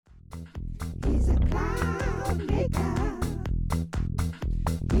He's a cloud maker.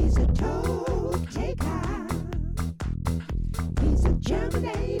 He's a toad taker. He's a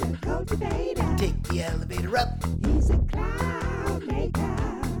germinator, cultivator. Take the elevator up. He's a cloud maker.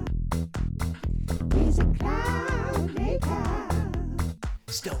 He's a cloud maker.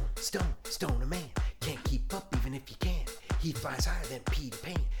 Stoner man. Can't keep up even if you can. He flies higher than Peter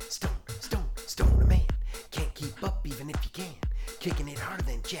Pan. Stoner man. Can't keep up even if you can. Kicking it harder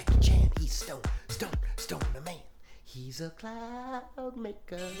than Jackie Chan. He's stoner man. He's a cloud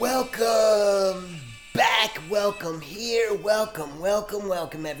maker. Welcome back. Welcome here. Welcome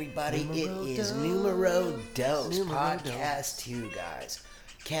everybody. It is Numero Dos Podcast 2, guys.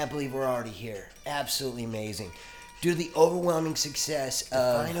 Can't believe we're already here. Absolutely amazing. Due to the overwhelming success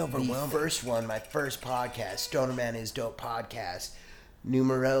of the first one, my first podcast, Stoner Man is Dope Podcast,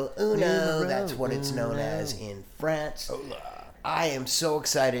 Numero Uno, that's what it's known as in France. Hola. I am so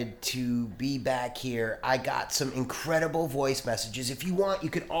excited to be back here. I got some incredible voice messages. If you want,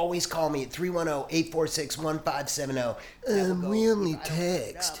 you can always call me at 310-846-1570. We only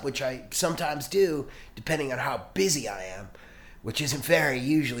text, which I sometimes do, depending on how busy I am. Which isn't very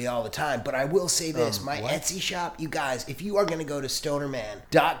usually all the time, but I will say this, my Etsy shop, you guys, if you are going to go to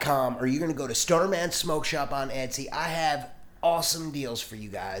stonerman.com or you're going to go to Stonerman Smoke Shop on Etsy, I have awesome deals for you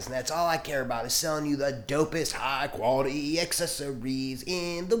guys, and that's all I care about is selling you the dopest high quality accessories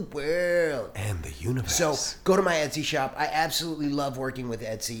in the world. And the universe. So go to my Etsy shop. I absolutely love working with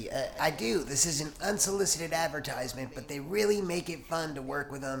Etsy. I do. This is an unsolicited advertisement, but they really make it fun to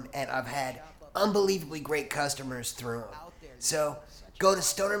work with them, and I've had unbelievably great customers through them. So, go to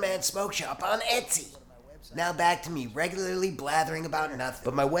Stonerman Smoke Shop on Etsy. Now back to me, regularly blathering about nothing.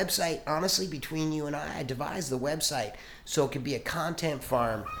 But my website, honestly, between you and I devised the website so it could be a content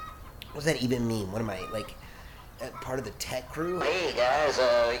farm. What does that even mean? What am I, like, part of the tech crew? Hey guys,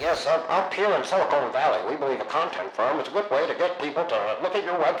 yes, up here in Silicon Valley, we believe a content firm is a good way to get people to look at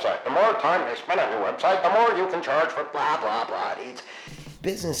your website. The more time they spend on your website, the more you can charge for blah, blah, blah. It's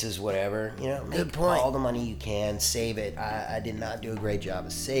businesses, whatever, make all the money you can, save it. I did not do a great job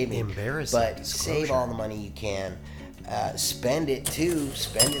of saving. Embarrassing but disclosure. Save all the money you can. Spend it too.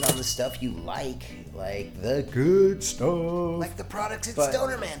 Spend it on the stuff you like the good stuff. like the products at But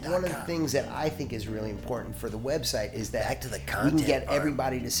stonerman.com. one of the things that I think is really important for the website is that Back to the we content can get part.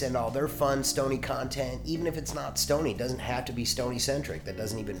 everybody to send all their fun, stony content, even if it's not stony. It doesn't have to be stony-centric. That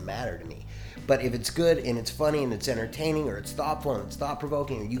doesn't even matter to me. But if it's good and it's funny and it's entertaining or it's thoughtful and it's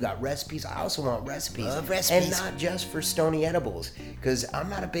thought-provoking or you got recipes, I also want recipes. Love recipes. And not just for stony edibles, because I'm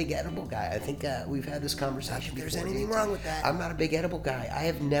not a big edible guy. I think we've had this conversation Not that there's before, anything dude. wrong with that. I'm not a big edible guy. I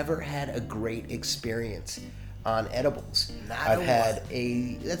have never had a great experience on edibles.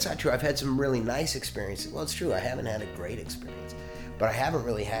 That's not true. I've had some really nice experiences. Well, it's true. I haven't had a great experience, but I haven't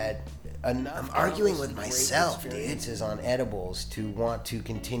really had enough. I'm arguing with great myself, dude. experiences on edibles to want to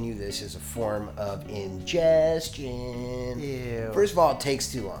continue this as a form of ingestion. Ew. First of all, it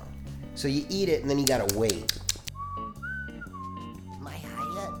takes too long. So you eat it and then you gotta wait. Am I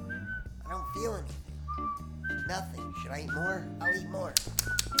high yet? I don't feel anything. Nothing. Should I eat more? I'll eat more.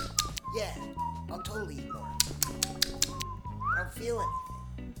 Yeah, I'll totally eat more. I don't feel anything.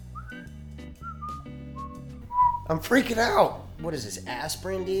 I'm freaking out. What is this,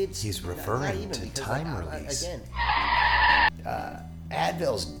 aspirin, dudes? He's Not referring even, to because, time release. Again,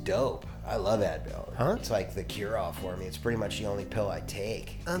 Advil's dope. I love Advil. Huh? It's like the cure-all for me. It's pretty much the only pill I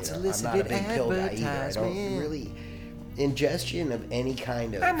take. Unsolicited I'm not a big pill guy either. I don't advertisement. really... Ingestion of any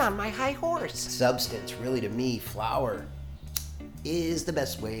kind of... I'm on my high horse. substance, really, to me, flour is the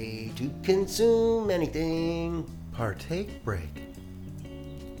best way to consume anything. Partake break.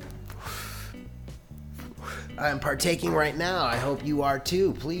 I'm partaking right now. I hope you are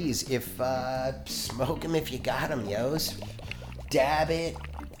too. Please, smoke them if you got them, yos. Dab it,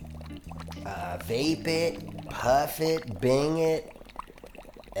 vape it, puff it, bing it,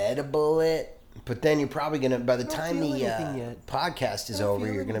 edible it. But then you're probably gonna, by the time feel the anything yet. podcast is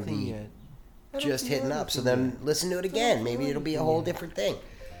over, you're gonna be just hitting up. So then listen to it again. Maybe it'll be a whole different thing.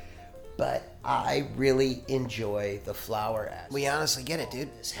 But I really enjoy the flower aspect. We honestly get it, dude.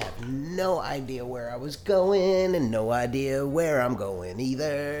 Have no idea where I was going and no idea where I'm going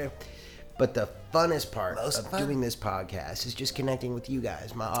either. But the funnest part of doing this podcast is just connecting with you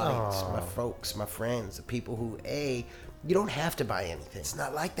guys, my audience, my folks, my friends, the people who, you don't have to buy anything. It's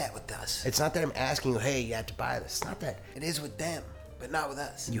not like that with us. It's not that I'm asking you, hey, you have to buy this. It's not that. It is with them, but not with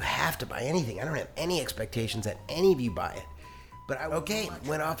us. You have to buy anything. I don't have any expectations that any of you buy it. But I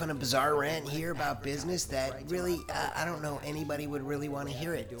went off on a bizarre rant here about business that really, I don't know anybody would really want to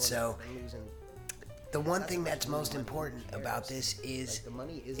hear it. So the one thing that's most important about this is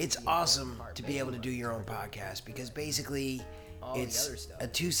it's awesome to be able to do your own podcast because basically it's a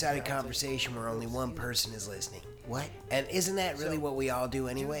two-sided conversation where only one person is listening. What? And isn't that really what we all do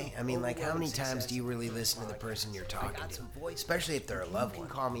anyway? I mean, like, how many times do you really listen to the person you're talking to? Especially if they're a loved one.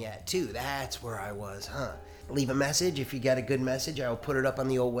 Call me at 2. That's where I was, huh? Leave a message. If you got a good message, I will put it up on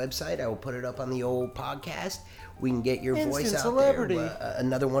the old website. I will put it up on the old podcast. We can get your voice out celebrity. there.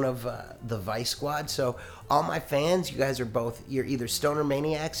 Another one of the Vice Squad. So all my fans, you guys are both, you're either Stoner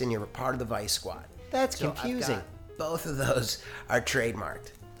Maniacs and you're a part of the Vice Squad. That's So confusing. I've got both of those are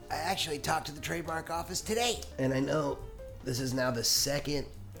trademarked. I actually talked to the trademark office today. And I know this is now the second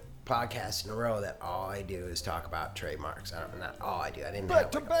podcast in a row that all I do is talk about trademarks. Not all I do. I didn't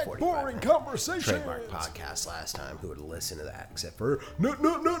have like a 45 boring minute conversations. trademark podcast last time. Who would listen to that except for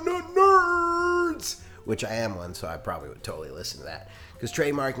nerds? Which I am one, so I probably would totally listen to that. Because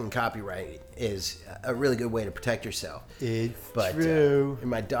trademarking and copyright is a really good way to protect yourself. It's But true. and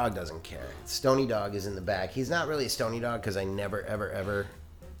my dog doesn't care. Stony Dog is in the back. He's not really a Stony Dog because I never, ever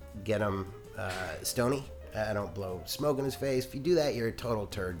get him stony. I don't blow smoke in his face. If you do that, you're a total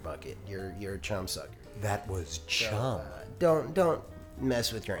turd bucket. You're a chum sucker. That was chum. Don't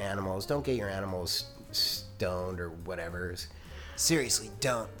mess with your animals. Don't get your animals stoned or whatever. Seriously,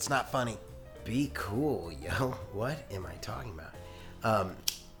 don't. It's not funny. Be cool, yo. What am I talking about?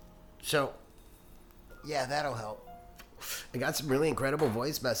 So Yeah, that'll help. I got some really incredible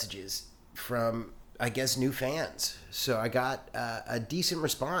voice messages from, I guess, new fans. So I got a decent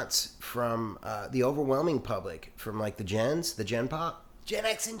response from the overwhelming public, from like the Gen Pop. Gen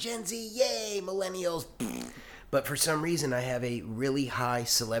X and Gen Z, yay, millennials. But for some reason, I have a really high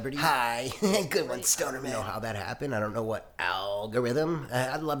celebrity. Hi. Good one, Stoner I don't know Man. how that happened. I don't know what algorithm.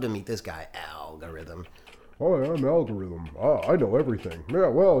 I'd love to meet this guy, algorithm. Hi, I'm Algorithm. I know everything. Yeah,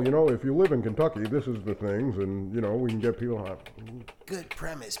 well, if you live in Kentucky, this is the things, and, we can get people out. Good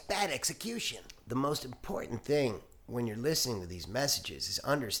premise, bad execution. The most important thing when you're listening to these messages is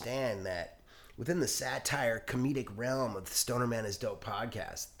understand that within the satire comedic realm of the Stoner Man is Dope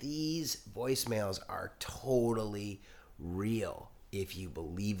podcast, these voicemails are totally real if you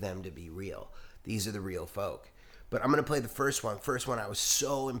believe them to be real. These are the real folk. But I'm going to play the first one. First one, I was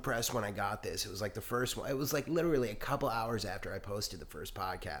so impressed when I got this. It was like the first one. It was like literally a couple hours after I posted the first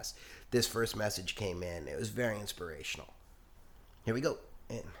podcast. This first message came in. It was very inspirational. Here we go.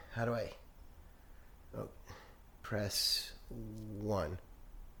 And how do I... Oh, press 1.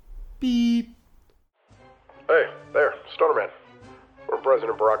 Beep. Hey, there, Stoner Man. From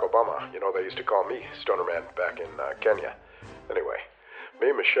President Barack Obama. They used to call me Stoner Man back in Kenya. Anyway,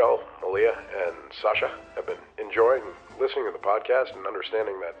 me, Michelle, Malia, and Sasha have been enjoying listening to the podcast and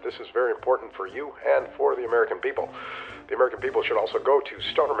understanding that this is very important for you and for the American people. The American people should also go to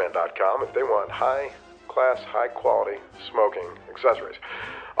stonerman.com if they want high-class, high-quality smoking accessories.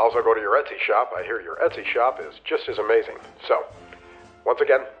 Also go to your Etsy shop. I hear your Etsy shop is just as amazing. So, once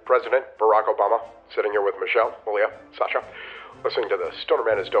again, President Barack Obama, sitting here with Michelle, Malia, Sasha, listening to the Stoner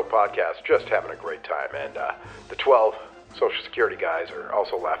Man is Dope podcast, just having a great time. And the 12 Social Security guys are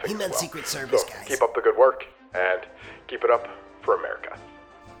also laughing He as meant well. Secret Service So, guys. keep up the good work, and keep it up for America.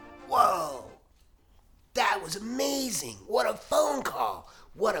 Whoa. That was amazing. What a phone call.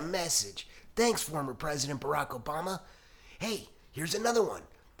 What a message. Thanks, former President Barack Obama. Hey, here's another one.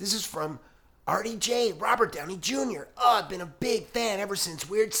 This is from RDJ, Robert Downey Jr. Oh, I've been a big fan ever since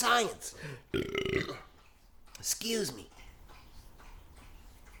Weird Science. Excuse me.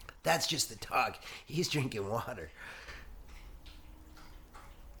 That's just the dog. He's drinking water.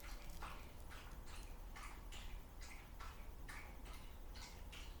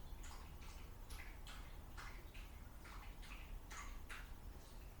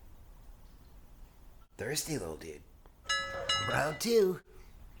 Thirsty little dude. Round 2.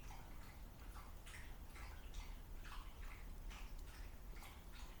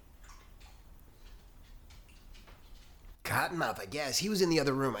 Cottonmouth, I guess. He was in the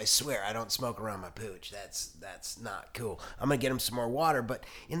other room, I swear. I don't smoke around my pooch. That's not cool. I'm going to get him some more water, but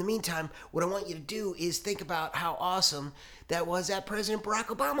in the meantime, what I want you to do is think about how awesome that was that President Barack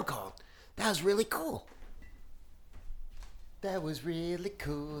Obama called. That was really cool. That was really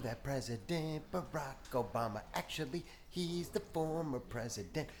cool, that President Barack Obama. Actually, he's the former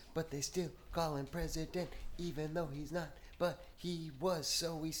president, but they still call him president, even though he's not. But he was,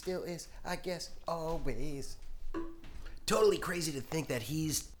 so he still is, I guess, always. Totally crazy to think that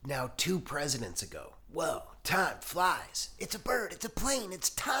he's now 2 presidents ago. Whoa, time flies. It's a bird, it's a plane,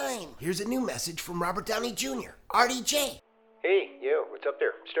 it's time. Here's a new message from Robert Downey Jr., RDJ. Hey, yo, what's up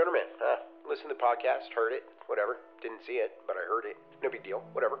there? Stoner Man. Listen to the podcast, heard it. whatever. Didn't see it, but I heard it. No big deal,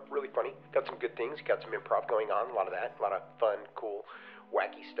 whatever. Really funny. Got some good things. Got some improv going on. A lot of that. A lot of fun, cool,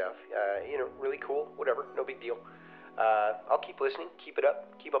 wacky stuff. Really cool. Whatever. No big deal. I'll keep listening. Keep it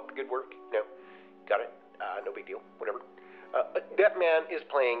up. Keep up the good work. Got it. No big deal. Whatever. That man is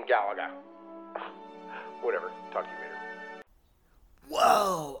playing Galaga. Whatever. Talk to you later.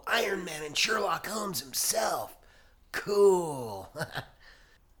 Whoa, Iron Man and Sherlock Holmes himself. Cool.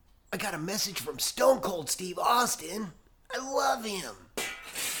 I got a message from Stone Cold Steve Austin. I love him.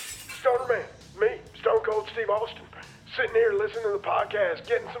 Stoner Man, me, Stone Cold Steve Austin, sitting here listening to the podcast,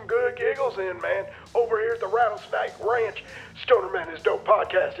 getting some good giggles in, man. Over here at the Rattlesnake Ranch, Stoner Man, his dope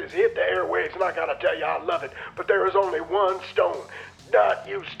podcast has hit the airwaves, and I gotta tell you, I love it. But there is only one Stone. Not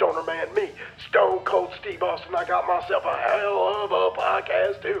you, Stoner Man, me, Stone Cold Steve Austin. I got myself a hell of a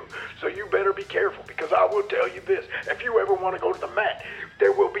podcast, too. So you better be careful, because I will tell you this. If you ever want to go to the mat,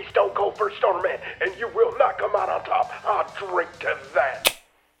 there will be Stone Cold vs. Stoner Man, and you will not come out on top. I'll drink to that.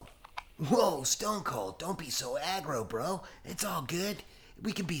 Whoa, Stone Cold, don't be so aggro, bro. It's all good.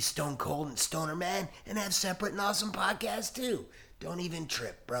 We can be Stone Cold and Stoner Man and have separate and awesome podcasts, too. Don't even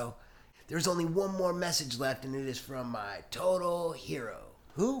trip, bro. There's only one more message left, and it is from my total hero.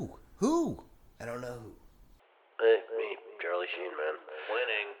 Who? I don't know who. Hey, me, Charlie Sheen, man.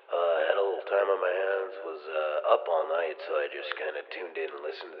 Winning. Had a little time on my hands, was up all night, so I just kind of tuned in and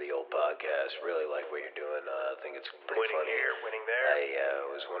listened to the old podcast. Really like what you're doing. I think it's pretty Winning funny. here, winning there. I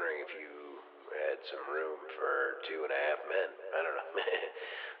was wondering if you had some room for 2.5 men. I don't know.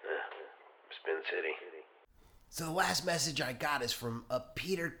 Spin City. So the last message I got is from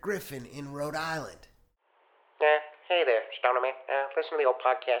Peter Griffin in Rhode Island. Hey there, Stoner Man. Listened to the old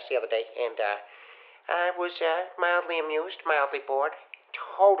podcast the other day, and I was mildly amused, mildly bored,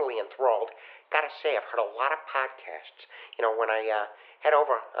 totally enthralled. Gotta say, I've heard a lot of podcasts. When I head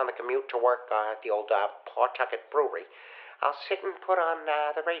over on the commute to work at the old Pawtucket Brewery, I'll sit and put on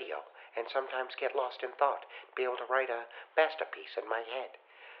the radio, and sometimes get lost in thought, be able to write a masterpiece in my head.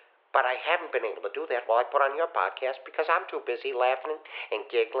 But I haven't been able to do that while I put on your podcast because I'm too busy laughing and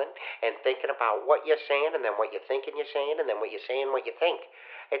giggling and thinking about what you're saying and then what you're thinking you're saying and then what you're saying what you think.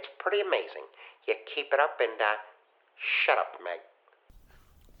 It's pretty amazing. You keep it up and shut up, Meg.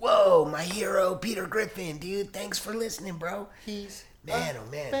 Whoa, my hero, Peter Griffin, dude. Thanks for listening, bro. He's Man, oh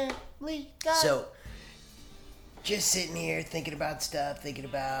man. family guy. So, just sitting here thinking about stuff, thinking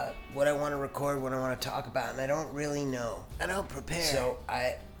about what I want to record, what I want to talk about, and I don't really know. I don't prepare. So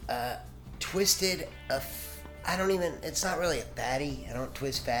I twisted it's not really a fatty. I don't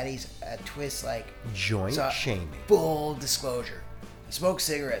twist fatties. I twist like... Joint shaming. Full disclosure. I smoked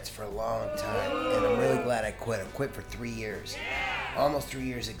cigarettes for a long time, and I'm really glad I quit. I quit for 3 years. Almost 3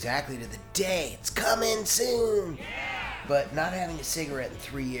 years exactly to the day. It's coming soon. But not having a cigarette in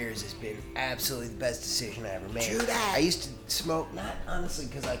 3 years has been absolutely the best decision I ever made. True that. I used to smoke, not honestly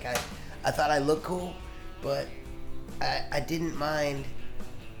because I thought I looked cool, but I didn't mind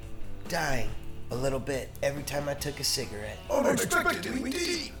dying a little bit every time I took a cigarette. Unexpectedly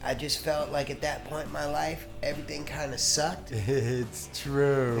deep. I just felt like at that point in my life, everything kind of sucked. It's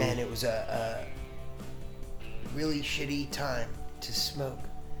true. And it was a really shitty time to smoke.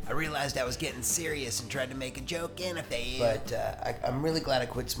 I realized I was getting serious and tried to make a joke and I failed. But I'm really glad I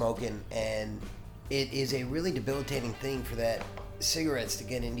quit smoking, and it is a really debilitating thing for that cigarettes to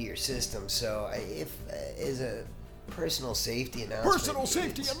get into your system. So as a personal safety announcement,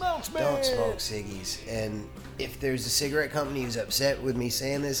 don't smoke ciggies. And if there's a cigarette company who's upset with me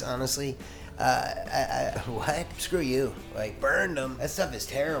saying this, honestly, what? Screw you. Like, burned them. That stuff is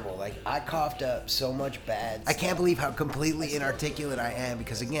terrible. Like, I coughed up so much bad stuff. I can't believe how completely inarticulate I am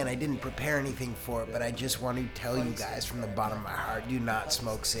because, again, I didn't prepare anything for it, but I just want to tell you guys from the bottom of my heart, do not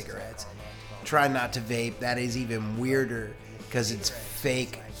smoke cigarettes. Try not to vape. That is even weirder because it's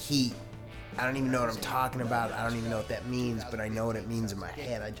fake heat. I don't even know what I'm talking about. I don't even know what that means, but I know what it means in my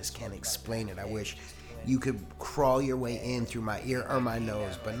head. I just can't explain it. I wish you could crawl your way in through my ear or my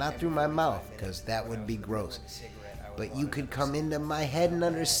nose, but not through my mouth, because that would be gross. But you could come into my head and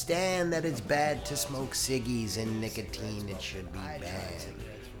understand that it's bad to smoke ciggies and nicotine. It should be banned.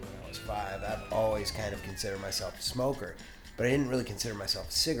 When I was 5, I've always kind of considered myself a smoker, but I didn't really consider myself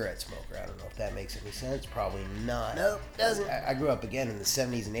a cigarette smoker. I don't know if that makes any sense. Probably not. Nope, doesn't. I grew up again in the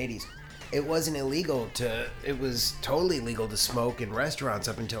 70s and 80s. It wasn't illegal it was totally legal to smoke in restaurants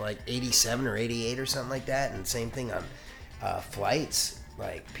up until like 87 or 88 or something like that. And same thing on flights.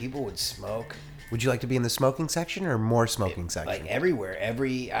 Like, people would smoke. Would you like to be in the smoking section or more smoking section? Like, everywhere.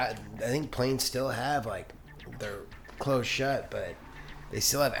 I think planes still have, like, they're closed shut, but They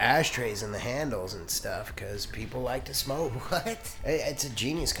still have ashtrays in the handles and stuff because people like to smoke. What? It's a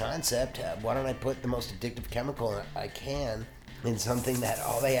genius concept. Why don't I put the most addictive chemical I can in something that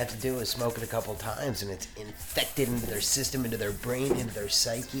all they have to do is smoke it a couple times and it's infected into their system, into their brain, into their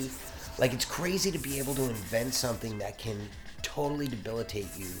psyche. Like, it's crazy to be able to invent something that can totally debilitate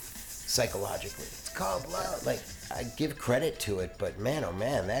you psychologically. It's called love. Like, I give credit to it, but man, oh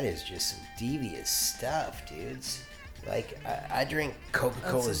man, that is just some devious stuff, dudes. Like, I drink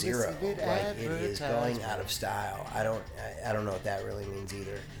Coca-Cola Zero. Like, it is going out of style. I don't know what that really means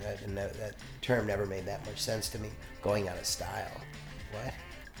either. That term never made that much sense to me. Going out of style. What?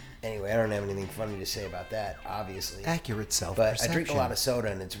 Anyway, I don't have anything funny to say about that, obviously. Accurate self-perception. But I drink a lot of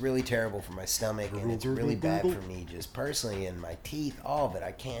soda, and it's really terrible for my stomach, and it's really bad for me just personally, and my teeth, all of it.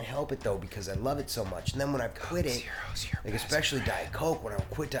 I can't help it, though, because I love it so much. And then when I quit it, like especially Diet Coke, when I would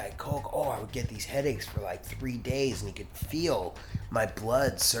quit Diet Coke, I would get these headaches for like 3 days, and you could feel my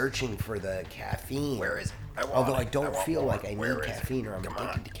blood searching for the caffeine. Where is it? Although I don't feel like I need caffeine or I'm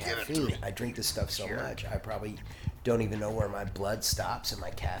addicted to caffeine. I drink this stuff so much, I probably don't even know where my blood stops and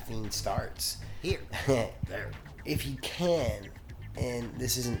my caffeine starts. Here. There. If you can, and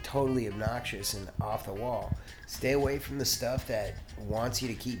this isn't totally obnoxious and off the wall, stay away from the stuff that wants you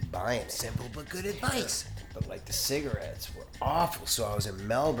to keep buying it. Simple but good advice. But like the cigarettes were awful. So I was in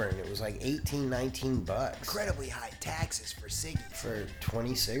Melbourne. It was like $18-19. Incredibly high taxes for ciggies. For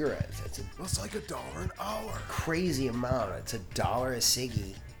 20 cigarettes. That's like $1 an hour. Crazy amount. It's $1 a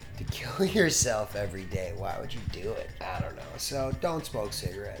ciggy to kill yourself every day. Why would you do it? I don't know. So don't smoke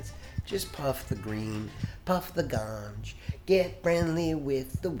cigarettes. Just puff the green, puff the ganj, get friendly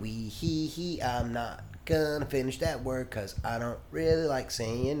with the weed. I'm not gonna finish that word cause I don't really like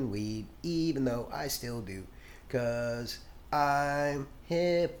saying weed, even though I still do, cause I'm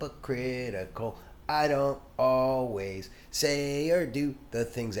hypocritical. I don't always say or do the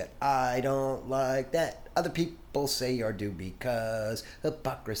things that I don't like that other people say or do, because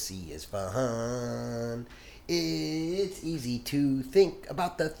hypocrisy is fun. It's easy to think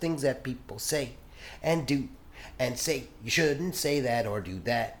about the things that people say and do and say you shouldn't say that or do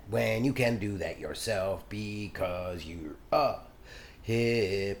that when you can do that yourself because you're a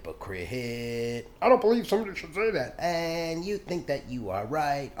hypocrite. I don't believe somebody should say that. And you think that you are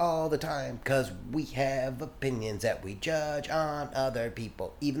right all the time because we have opinions that we judge on other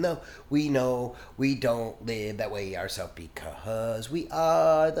people, even though we know we don't live that way ourselves, because we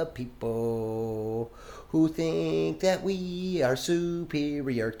are the people who think that we are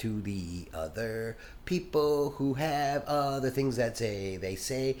superior to the other people who have other things that they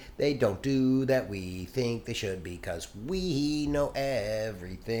say they don't do that we think they should, because we know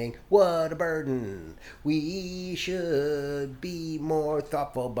everything. What a burden. We should be more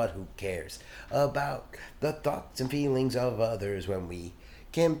thoughtful, but who cares about the thoughts and feelings of others when we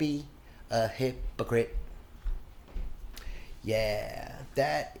can be a hypocrite? Yeah,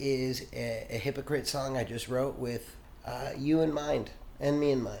 that is a hypocrite song I just wrote with you in mind, and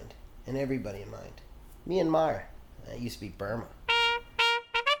me in mind, and everybody in mind. Myanmar. That used to be Burma.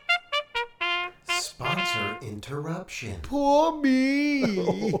 Sponsor interruption. Poor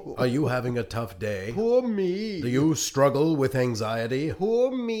me. Are you having a tough day? Poor me. Do you struggle with anxiety? Poor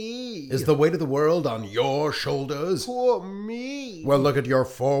me. Is the weight of the world on your shoulders? Poor me. Well, look at your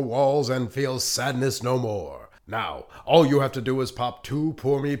four walls and feel sadness no more. Now, all you have to do is pop 2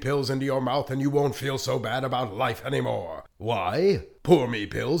 Poor Me pills into your mouth and you won't feel so bad about life anymore. Why? Poor Me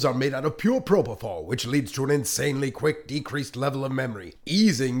pills are made out of pure propofol, which leads to an insanely quick decreased level of memory,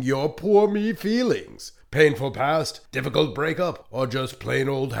 easing your poor me feelings. Painful past, difficult breakup, or just plain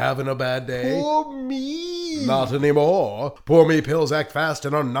old having a bad day? Poor me. Not anymore. Poor Me pills act fast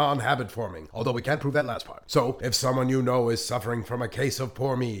and are non-habit forming, although we can't prove that last part. So, if someone you know is suffering from a case of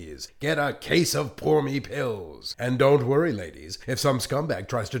poor me's, get a case of Poor Me pills. And don't worry, ladies, if some scumbag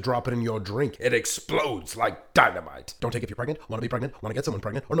tries to drop it in your drink, it explodes like dynamite. Don't take if you're pregnant, want to be pregnant, want to get someone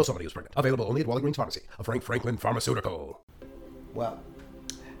pregnant, or know somebody who's pregnant. Available only at Walgreens Pharmacy, a Frank Franklin pharmaceutical. Well,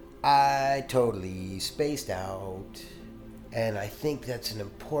 I totally spaced out, and I think that's an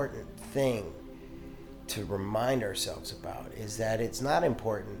important thing to remind ourselves about, is that it's not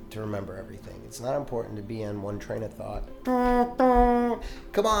important to remember everything. It's not important to be on one train of thought.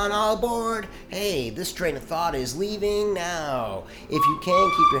 Come on, all aboard. Hey, this train of thought is leaving now. If you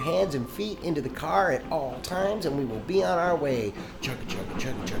can, keep your hands and feet into the car at all times, and we will be on our way. Chugga, chugga,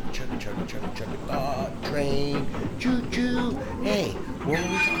 chugga, chugga, chugga, chugga, chugga, chugga, thought train. Choo-choo. Hey, what were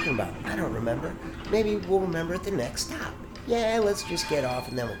we talking about? I don't remember. Maybe we'll remember at the next stop. Yeah, let's just get off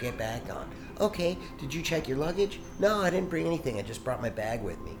and then we'll get back on. Okay, did you check your luggage? No, I didn't bring anything. I just brought my bag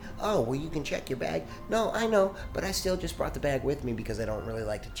with me. Oh, well, you can check your bag. No, I know, but I still just brought the bag with me because I don't really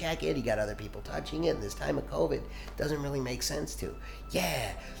like to check it. You got other people touching it, and this time of COVID, it doesn't really make sense to.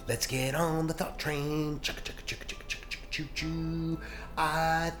 Yeah, let's get on the thought train. Chugga, chugga, chugga, chugga, chugga, chugga, choo, choo.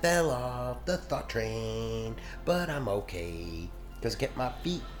 I fell off the thought train, but I'm okay because I kept my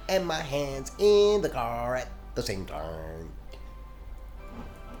feet and my hands in the car at the same time.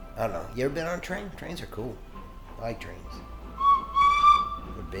 I don't know. You ever been on a train? Trains are cool. I like trains.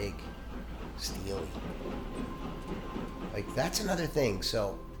 They're big, steely. Like, that's another thing.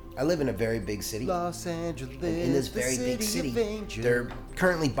 So, I live in a very big city. Los Angeles, And in this very big city, they're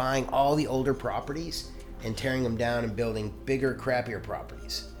currently buying all the older properties and tearing them down and building bigger, crappier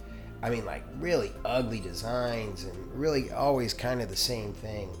properties. I mean, like, really ugly designs and really always kind of the same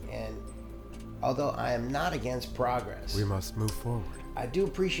thing. And although I am not against progress, We must move forward. I do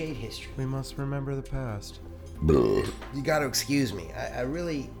appreciate history. We must remember the past. You got to excuse me. I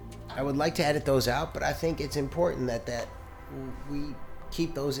would like to edit those out, but I think it's important that we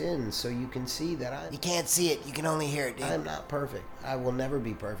keep those in so you can see that You can't see it, you can only hear it, dude. I'm not perfect. I will never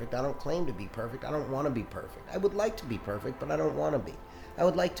be perfect. I don't claim to be perfect. I don't want to be perfect. I would like to be perfect, but I don't want to be. I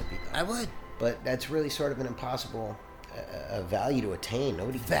would like to be, though. I would. But that's really sort of an impossible value to attain.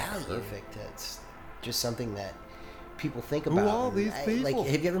 Nobody can Value? be perfect. It's just something that people think Who about. are And these people? Like,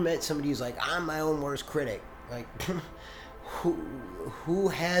 have you ever met somebody who's like, I'm my own worst critic? Like, who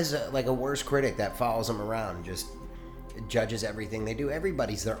has a worst critic that follows them around and just judges everything they do?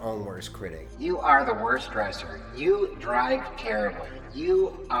 Everybody's their own worst critic. You are the worst dresser. You drive terribly.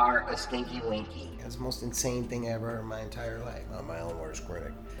 You are a stinky winky. That's the most insane thing ever in my entire life. I'm my own worst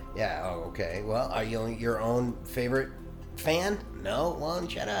critic. Yeah, oh, okay. Well, are you your own favorite fan? No? Well, then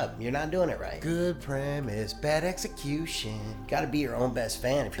shut up. You're not doing it right. Good premise, bad execution. Gotta be your own best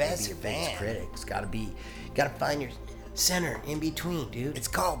fan if you're Best gonna be your biggest fan. critic. It's gotta find your center in between, dude. It's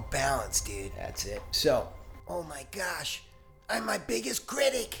called balance, dude. That's it. So, Oh my gosh, I'm my biggest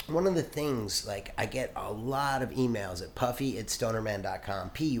critic. one of the things, like, I get a lot of emails at puffy@stonerman.com,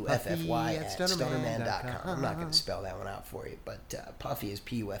 Puffy at stonerman.com. I'm not going to spell that one out for you, but Puffy is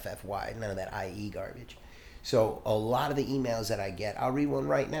Puffy, none of that IE garbage. So a lot of the emails that I get, I'll read one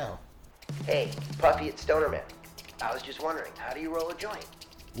right now. Hey, Puffy at Stonerman. I was just wondering, how do you roll a joint?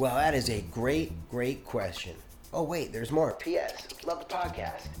 Well, that is a great question. Oh, wait, there's more. P.S. Love the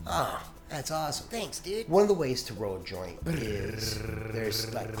podcast. Oh, that's awesome. Thanks, dude. One of the ways to roll a joint is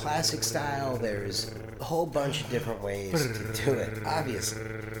there's like classic style, there's a whole bunch of different ways to do it, obviously.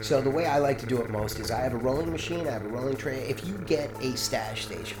 So the way I like to do it most is I have a rolling machine, I have a rolling tray. If you get a stash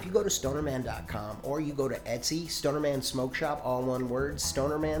station, if you go to stonerman.com or you go to Etsy, Stonerman Smoke Shop, all one word,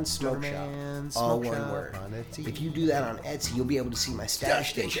 Stonerman Smoke Shop, Stonerman all Smoke one Shop word. on Etsy. If you do that on Etsy, you'll be able to see my stash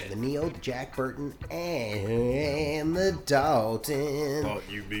station, the Neo, the Jack Burton, and the Dalton. Thought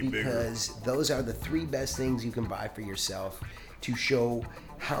you'd be bigger. Because those are the three best things you can buy for yourself to show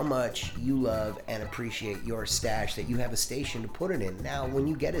how much you love and appreciate your stash, that you have a station to put it in. Now, when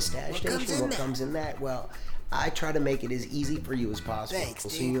you get a stash What comes station, in what that? comes in that? Well, I try to make it as easy for you as possible. Thanks, so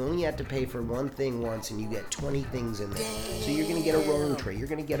dude. you only have to pay for one thing once and you get 20 things in there. So you're going to get a rolling tray, you're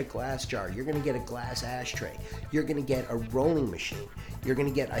going to get a glass jar, you're going to get a glass ashtray, you're going to get a rolling machine, you're going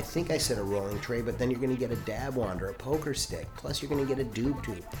to get, I think I said a rolling tray, but then you're going to get a dab wand or a poker stick, plus you're going to get a doob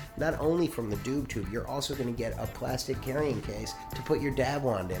tube. Not only from the doob tube, you're also going to get a plastic carrying case to put your dab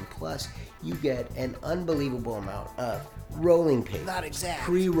wand in, plus you get an unbelievable amount of rolling paper, Not exact.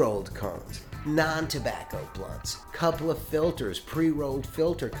 pre-rolled cones, non-tobacco blunts, couple of filters, pre-rolled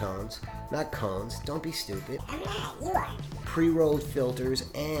filter cones, not cones, don't be stupid, pre-rolled filters,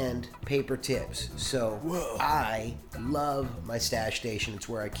 and paper tips. So I love my stash station. It's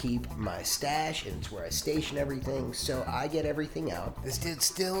where I keep my stash and it's where I station everything, so I get everything out. This dude's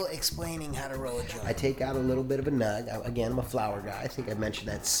still explaining how to roll a joint. I take out a little bit of a nug. Again, I'm a flower guy. I think I mentioned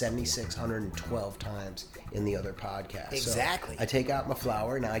that 7,612 times in the other podcast. So Exactly. I take out my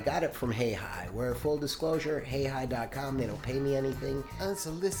flower. Now, I got it from Hey Hi. Where, full disclosure, HeyHi.com, they don't pay me anything,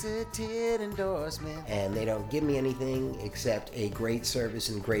 Unsolicited endorsement. and they don't give me anything except a great service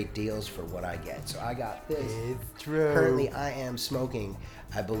and great deals for what I get. So I got this. It's true. Currently, I am smoking,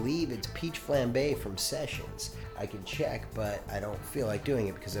 I believe it's peach flambe from Sessions. I can check, but I don't feel like doing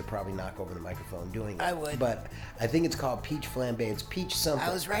it because I'd probably knock over the microphone doing it. I would. But I think it's called peach flambe. It's peach something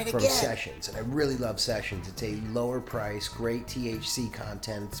I was right from again. Sessions, and I really love Sessions. It's a lower price, great THC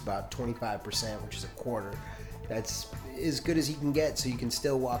content. It's about 25%, which is a quarter. That's as good as you can get, so you can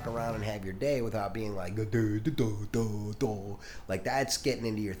still walk around and have your day without being like, like that's getting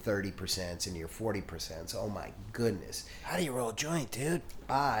into your 30% and your 40%. Oh my goodness. How do you roll a joint, dude?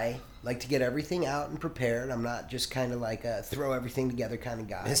 I like to get everything out and prepared. I'm not just kind of like a throw everything together kind of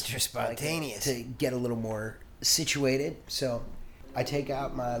guy. Mr. Spontaneous. I like to get a little more situated. So I take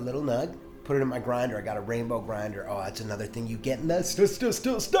out my little nug, put it in my grinder. I got a rainbow grinder. Oh, that's another thing you get in the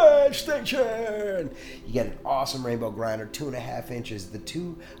stage station. You get an awesome rainbow grinder, 2.5 inches.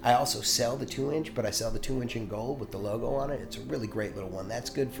 I also sell the 2-inch, but I sell the 2-inch in gold with the logo on it. It's a really great little one.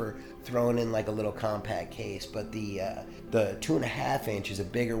 That's good for throwing in like a little compact case. But the 2.5 inch is a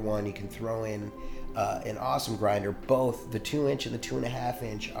bigger one. You can throw in an awesome grinder. Both the 2-inch and the 2.5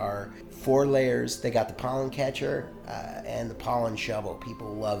 inch are 4 layers. They got the pollen catcher and the pollen shovel.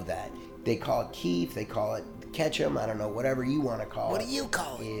 People love that. They call it Keef, they call it Ketchum, I don't know, whatever you want to call it. What do you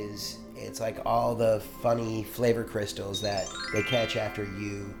call it? It's like all the funny flavor crystals that they catch after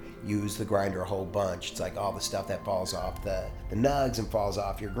you use the grinder a whole bunch. It's like all the stuff that falls off the nugs and falls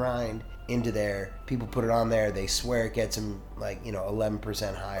off your grind into there. People put it on there, they swear it gets them like,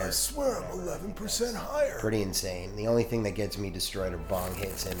 11% higher. I swear I'm 11% higher. Pretty insane. The only thing that gets me destroyed are bong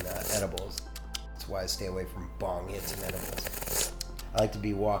hits and edibles. That's why I stay away from bong hits and edibles. I like to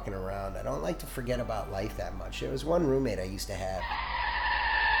be walking around. I don't like to forget about life that much. There was one roommate I used to have.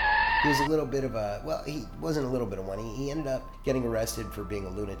 He was a little bit of he wasn't a little bit of one. He ended up getting arrested for being a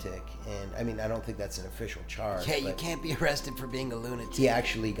lunatic. And, I mean, I don't think that's an official charge. Yeah, you can't be arrested for being a lunatic. He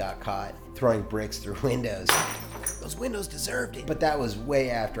actually got caught throwing bricks through windows. Those windows deserved it. But that was way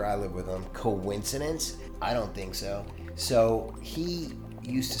after I lived with him. Coincidence? I don't think so. So, he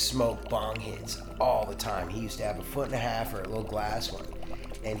used to smoke bong hits all the time. He used to have a 1.5 or a little glass one,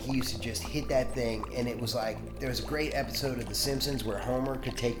 and he used to just hit that thing, and it was like, there was a great episode of The Simpsons where Homer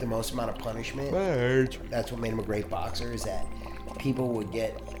could take the most amount of punishment. That's what made him a great boxer, is that people would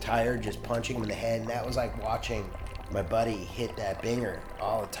get tired just punching him in the head, and that was like watching my buddy hit that binger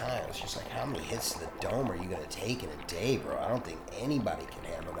all the time. It was just like, how many hits to the dome are you going to take in a day, bro? I don't think anybody can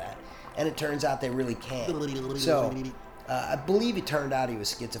handle that. And it turns out they really can't. So I believe it turned out he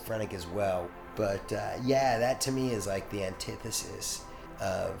was schizophrenic as well. But yeah, that to me is like the antithesis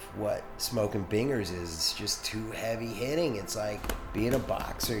of what smoking bingers is. It's just too heavy hitting. It's like being a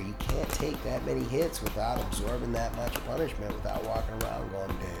boxer. You can't take that many hits without absorbing that much punishment, without walking around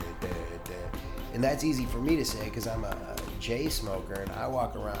going, da, da, da. And that's easy for me to say because I'm a J smoker and I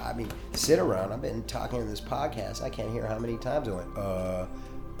walk around, sit around. I've been talking in this podcast. I can't hear how many times I went,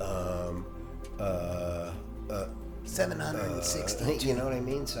 760. You know what I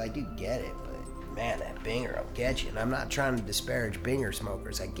mean? So I do get it, but man, that binger will get you. And I'm not trying to disparage binger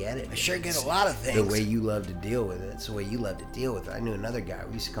smokers. I get it. I sure get a lot of things. The way you love to deal with it. It's the way you love to deal with it. I knew another guy.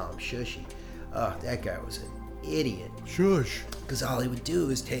 We used to call him Shushy. Oh, that guy was an idiot. Shush. Because all he would do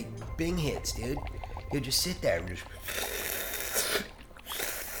is take bing hits, dude. He'd just sit there and just...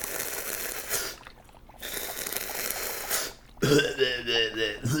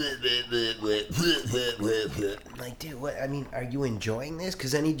 Like, dude, what? I mean, are you enjoying this?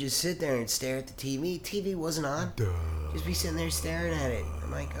 Because then he'd just sit there and stare at the TV. TV wasn't on. Just be sitting there staring at it.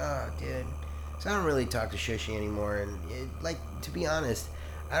 I'm like, oh, dude. So I don't really talk to Shushy anymore. And, to be honest,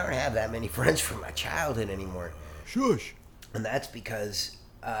 I don't have that many friends from my childhood anymore. Shush. And that's because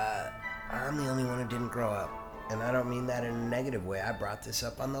I'm the only one who didn't grow up. And I don't mean that in a negative way. I brought this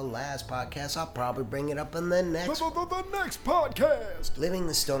up on the last podcast. I'll probably bring it up in the next The next podcast. Living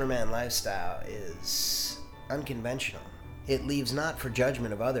the Stoner Man lifestyle is unconventional. It leaves not for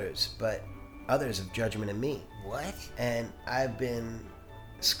judgment of others, but others of judgment of me. What? And I've been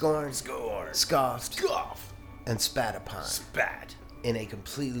scorned, scoffed, and spat upon. In a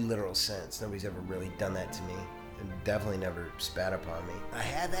completely literal sense. Nobody's ever really done that to me. And definitely never spat upon me. I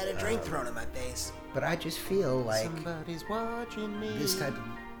have had a drink thrown in my face. But I just feel like Somebody's watching me. this type of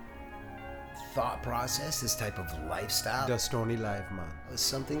thought process, this type of lifestyle, The Stony Life Man. is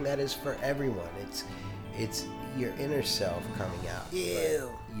something that is for everyone. It's your inner self coming out.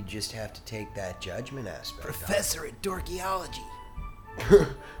 Ew. But you just have to take that judgment aspect. Professor at dorkyology.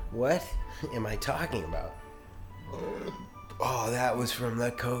 What am I talking about? Oh, that was from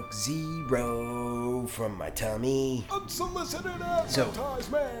the Coke Zero from my tummy. Unsolicited So-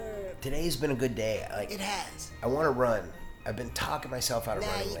 advertisement. Today's been a good day. It has. I want to run. I've been talking myself out of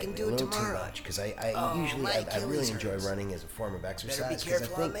Nah, running you lately. can do a it little tomorrow. too much because I Oh, usually my I really Achilles enjoy hurts. running as a form of exercise Better be because I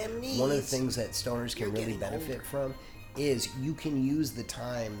careful on think them one of the knees. things that stoners can You're really getting benefit older. from is you can use the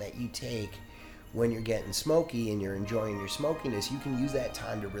time that you take when you're getting smoky and you're enjoying your smokiness, you can use that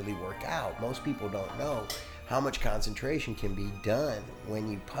time to really work out. Most people don't know how much concentration can be done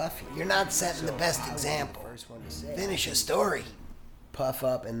when you puff. You're not setting the best example. Finish a story. Puff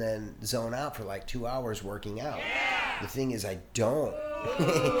up and then zone out for like 2 hours working out. The thing is, I don't.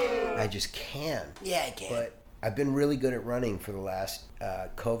 I just can. Yeah, I can. But I've been really good at running for the last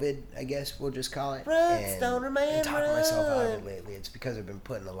COVID, I guess we'll just call it. Run, Stoner Man, and talking myself out of run. it lately. It's because I've been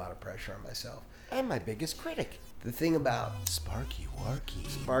putting a lot of pressure on myself. I'm my biggest critic. The thing about Sparky Warky.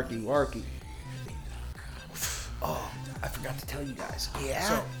 Sparky Warky. Oh, I forgot to tell you guys. Yeah?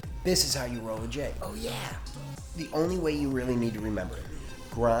 So, this is how you roll a J. Oh, yeah. The only way you really need to remember it.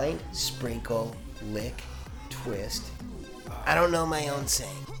 Grind, sprinkle, lick, twist. I don't know my own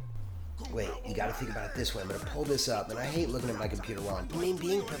saying. Wait, you gotta think about it this way. I'm gonna pull this up, and I hate looking at my computer while I'm You mean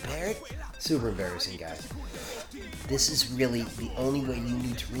being prepared? super embarrassing, guys. This is really the only way you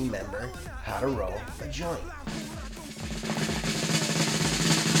need to remember how to roll a joint.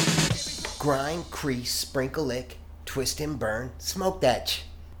 Grind, crease, sprinkle, lick, twist and burn, smoke that ch.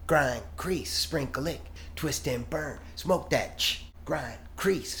 Grind, crease, sprinkle, lick, twist and burn, smoke that ch. Grind,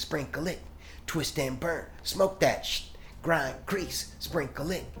 crease, sprinkle, lick, twist and burn, smoke that ch. Grind, crease, sprinkle,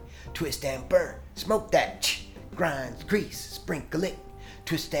 lick, twist and burn, smoke that ch. Grind, crease, sprinkle, lick,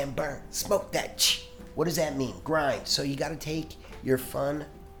 twist and burn, smoke that ch. What does that mean? Grind. So you gotta take your fun,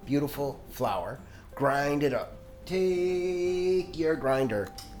 beautiful flour, grind it up. Take your grinder.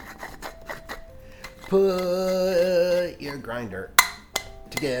 Put your grinder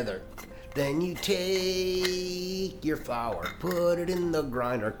together. Then you take your flour, put it in the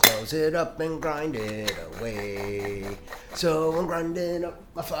grinder, close it up and grind it away. So I'm grinding up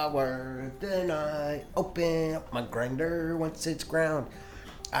my flour, then I open up my grinder once it's ground.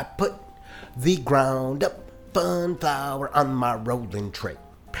 I put the ground up fun flour on my rolling tray.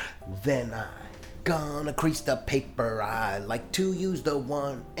 Then I gonna crease the paper. I like to use the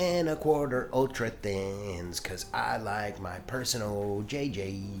 1 1/4 ultra thins, cause I like my personal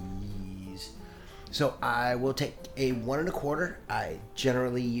JJs. So I will take a 1 1/4. I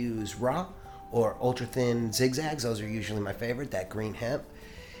generally use raw or ultra thin zigzags. Those are usually my favorite, that green hemp.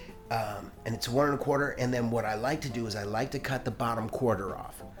 And it's 1 1/4. And then what I like to do is I like to cut the bottom quarter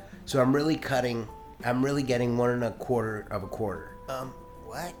off. So I'm really getting 1 1/4 of a quarter.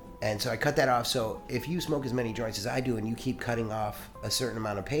 What? And so I cut that off. So if you smoke as many joints as I do and you keep cutting off a certain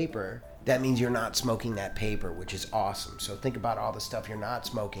amount of paper, that means you're not smoking that paper, which is awesome. So think about all the stuff you're not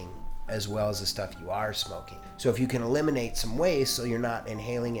smoking as well as the stuff you are smoking. So if you can eliminate some waste so you're not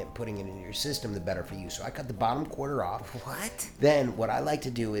inhaling it and putting it into your system, the better for you. So I cut the bottom quarter off. What? Then what I like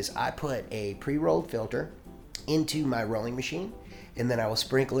to do is I put a pre-rolled filter into my rolling machine, and then I will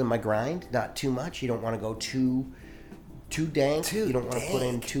sprinkle in my grind, not too much. You don't want to go too dank. You don't want to put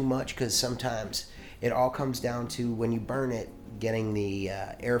in too much, because sometimes it all comes down to, when you burn it, getting the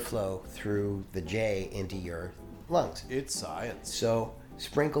airflow through the J into your lungs. It's science. So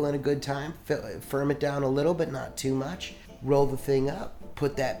sprinkle in a good time, firm it down a little, but not too much. Roll the thing up,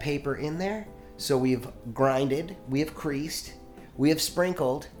 put that paper in there. So we've grinded, we have creased, we have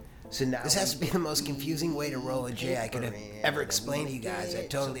sprinkled. So now This has to be the most confusing way to roll a J I could have ever explained to you guys. I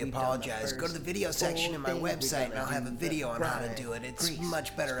totally apologize. Go to the video section of my website and I'll have a video on how to do it. It's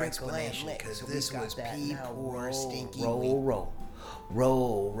much better explanation, because this was pee poor stinky week.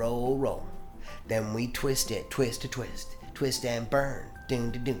 Roll. Then we twist it, twist and burn,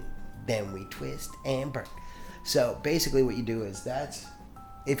 doom. Then we twist and burn. So basically what you do is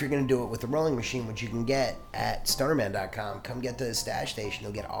if you're going to do it with the rolling machine, which you can get at stonerman.com, come get the stash station.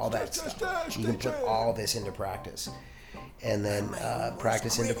 You'll get all that stuff. You can put all this into practice. And then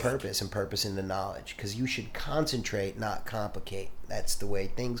practice into purpose, and purpose into knowledge. Because you should concentrate, not complicate. That's the way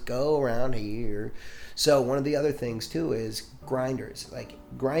things go around here. So one of the other things, too, is grinders. Like,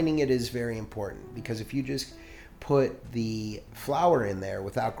 grinding it is very important. Because if you just put the flour in there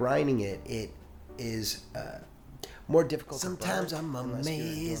without grinding it, it is more difficult. Sometimes I'm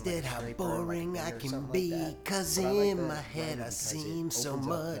amazed at how boring I can be, cause in my head I seem so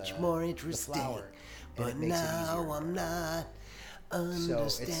much more interesting. But now I'm not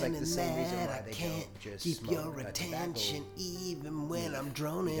understanding that I can't keep your attention even when I'm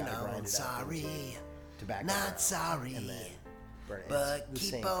droning on. Sorry, not sorry, but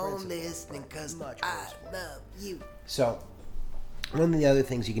keep on listening, cause I love you. So one of the other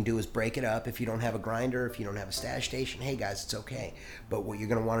things you can do is break it up. If you don't have a grinder, if you don't have a stash station, hey guys, it's okay. But what you're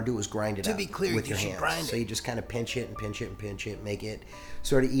going to want to do is grind it up. To be clear, with your you should hands. grind So it. you just kind of pinch it, make it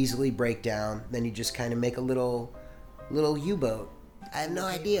sort of easily break down. Then you just kind of make a little U-boat I have no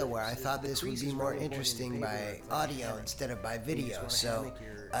idea where I thought this would be more interesting by audio instead of by video. So,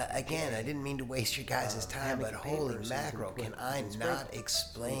 again, I didn't mean to waste your guys' time, but holy mackerel, can I not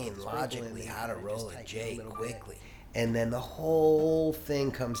explain logically how to roll a J quickly? And then the whole thing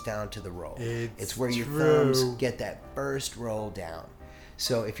comes down to the roll. It's where your thumbs get that first roll down.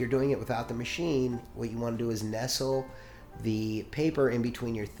 So if you're doing it without the machine, what you want to do is nestle the paper in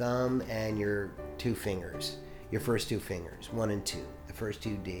between your thumb and your two fingers. Your first two fingers, 1 and 2, the first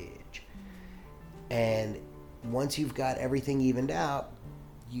two dig. And once you've got everything evened out,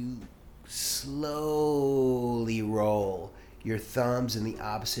 you slowly roll your thumbs in the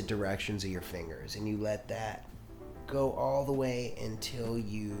opposite directions of your fingers, and you let that go all the way until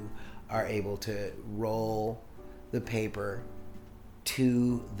you are able to roll the paper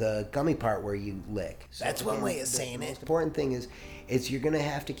to the gummy part where you lick. That's one way of saying The it. most important thing is you're going to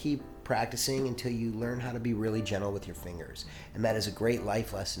have to keep practicing until you learn how to be really gentle with your fingers. And that is a great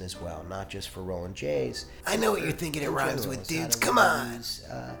life lesson as well, not just for rolling J's. I know what you're thinking it In rhymes general, with, it's how dudes. to Come really on. use,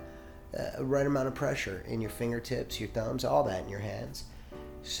 a right amount of pressure in your fingertips, your thumbs, all that in your hands.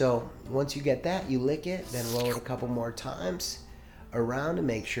 So once you get that, you lick it, then roll it a couple more times around to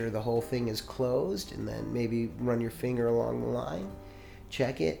make sure the whole thing is closed, and then maybe run your finger along the line.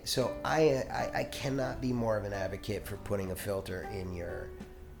 Check it. So I cannot be more of an advocate for putting a filter in your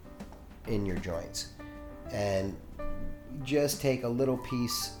joints. And just take a little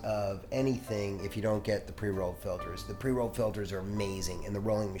piece of anything if you don't get the pre-rolled filters. The pre-rolled filters are amazing, and the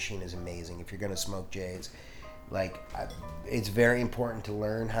rolling machine is amazing if you're going to smoke J's. It's very important to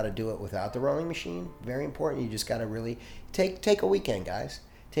learn how to do it without the rolling machine. Very important. You just got to really take a weekend, guys.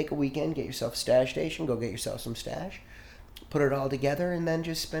 Take a weekend, get yourself a stash station, go get yourself some stash, put it all together, and then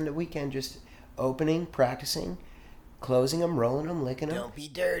just spend a weekend just opening, practicing, closing them, rolling them, licking them. Don't be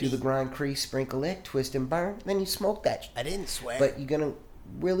dirty. Do the grind, crease, sprinkle, lick, twist, and burn. Then you smoke that. I didn't swear. But you're going to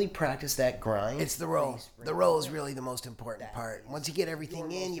really practice that grind. It's the roll. The roll is really the most important part. Once you get everything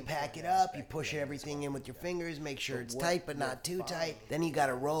in, you pack it up, you push everything in with your fingers, make sure it's tight but not too tight. Then you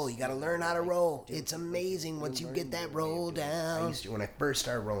gotta roll. You gotta learn how to roll. It's amazing once you get that roll down. When I first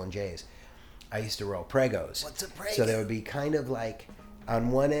started rolling J's, I used to roll Pregos. What's a Prego? So they would be kind of like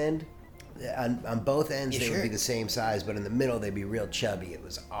on one end, on both ends You they sure? would be the same size, but in the middle they'd be real chubby. It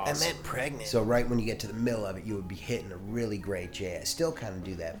was awesome. I meant pregnant. So right when you get to the middle of it, you would be hitting a really great J. I still kind of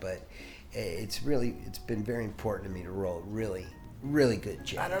do that, but it's been very important to me to roll really, really good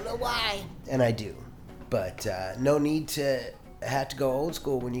J. I don't know why. And I do. But no need to have to go old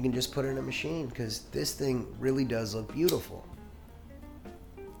school when you can just put it in a machine, because this thing really does look beautiful.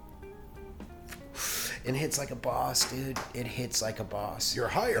 It hits like a boss, dude. It hits like a boss. You're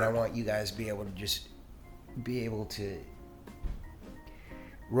hired. And I want you guys to be able to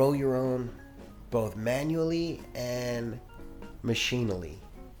roll your own, both manually and machinally.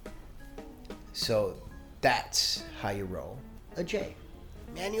 So that's how you roll a J.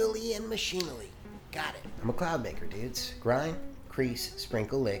 Manually and machinally. Got it. I'm a cloud maker, dudes. Grind, crease,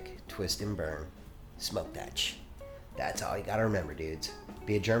 sprinkle, lick, twist, and burn. Smoke that sh. That's all you gotta remember, dudes.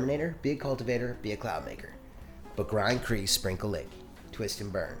 Be a germinator, be a cultivator, be a cloud maker. But grind, crease, sprinkle, lick, twist,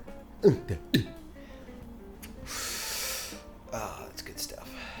 and burn. Oh, that's good stuff.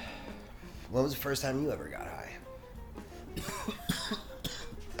 When was the first time you ever got high?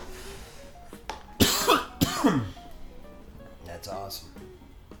 That's awesome.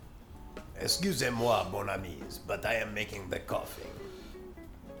 Excusez-moi, mon amis, but I am making the coffee.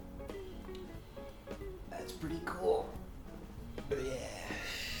 That's pretty cool. Yeah.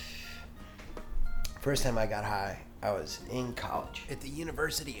 First time I got high, I was in college. At the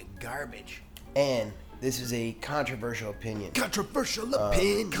University of Garbage. And this is a controversial opinion. Controversial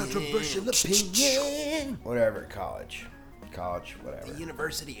opinion. Controversial opinion. Whatever, college, whatever. The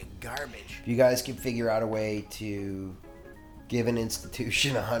University of Garbage. If you guys can figure out a way to give an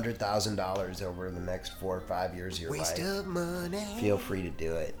institution $100,000 over the next 4 or 5 years of your Waste life, of money. feel free to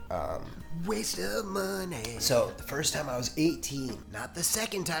do it. Waste of money. So the first time I was 18, Not the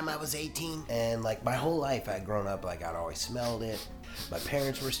second time I was 18. and like my whole life I'd grown up like I'd always smelled it. My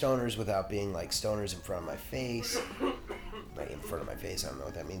parents were stoners without being like stoners in front of my face. Like in front of my face, I don't know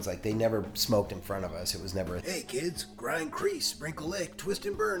what that means. Like they never smoked in front of us. It was never. Hey kids, grind, crease, sprinkle, lick, twist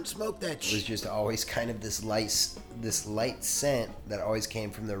and burn, smoke that It was shit. just always kind of this light scent that always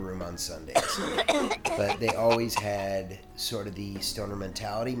came from their room on Sundays. But they always had sort of the stoner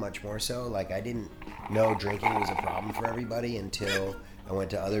mentality, much more so. Like I didn't know drinking was a problem for everybody until I went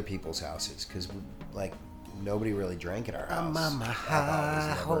to other people's houses, because like nobody really drank at our house. I'm on my Alcohol was high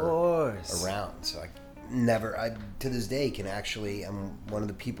never horse. around, so I never, I to this day can actually, I'm one of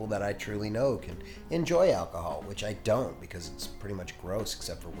the people that I truly know can enjoy alcohol, which I don't because it's pretty much gross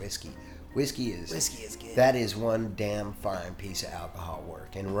except for whiskey. Whiskey is good. That is one damn fine piece of alcohol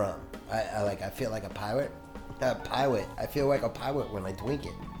work. And rum. I feel like a pirate. I feel like a pirate when I drink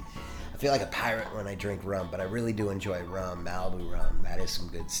it. I feel like a pirate when I drink rum, but I really do enjoy rum, Malibu rum. That is some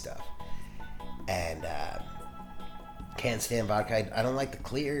good stuff. And can't stand vodka. I don't like the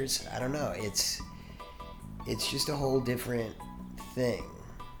clears. I don't know. It's just a whole different thing.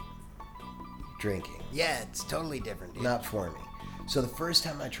 Drinking. Yeah, it's totally different, dude. Not for me. So the first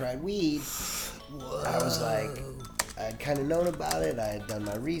time I tried weed, I was like, I'd kind of known about it. I had done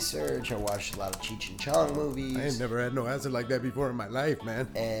my research. I watched a lot of Cheech and Chong movies. I ain't never had no acid like that before in my life, man.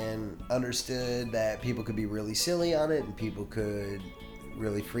 And understood that people could be really silly on it and people could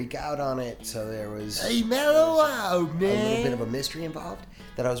really freak out on it. So there was Hey, mellow out, man. a little bit of a mystery involved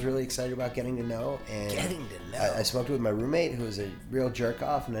that I was really excited about getting to know. And Getting to know. I smoked with my roommate who was a real jerk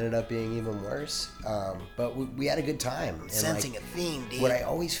off and ended up being even worse. But we had a good time. And Sensing a theme, dude. what I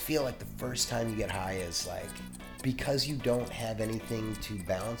always feel like the first time you get high is like, because you don't have anything to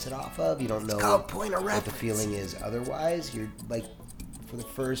balance it off of, you don't know called point of what the reference. feeling is otherwise. You're like, for the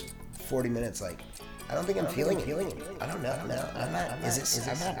first 40 minutes, like, I don't think I'm feeling it. I don't know. No, I'm not.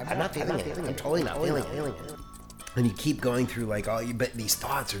 I'm not feeling it. I'm totally not feeling it. And you keep going through like but these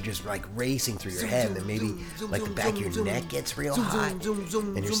thoughts are just like racing through your head, and then maybe like the back of your neck gets real hot,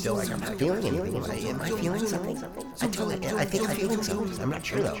 and you're still like, I'm not feeling anything. Am I feeling something? I think I'm feeling something. I'm not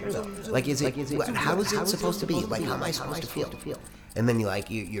sure though. Like, how is it supposed to be? Like, how am I supposed to feel? And then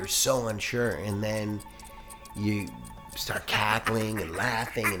you're so unsure, and then you start cackling and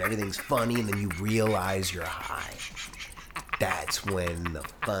laughing, and everything's funny, and then you realize you're high. That's when the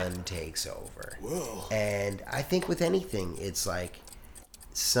fun takes over. Whoa. And I think with anything, it's like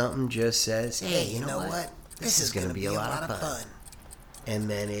something just says, hey, you know what? This is going to be a lot of fun. And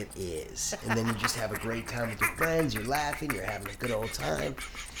then it is. And then you just have a great time with your friends. You're laughing. You're having a good old time.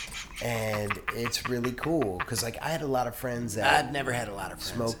 And it's really cool. Because, like, I had a lot of friends that I've never had a lot of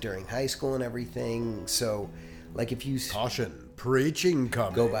friends. smoked during high school and everything. So, like, if you Caution, preaching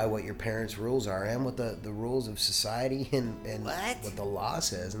coming. go by what your parents' rules are and what the rules of society and What? the law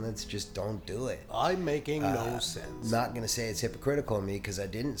says, and that's just don't do it. I'm making no sense. Not going to say it's hypocritical of me because I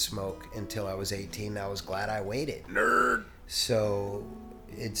didn't smoke until I was 18. And I was glad I waited. Nerd. So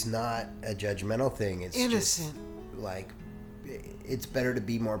it's not a judgmental thing. It's Innocent. just like it's better to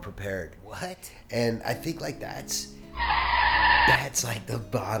be more prepared. What? And I think like that's like the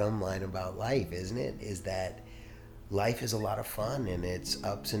bottom line about life, isn't it? Is that life is a lot of fun and it's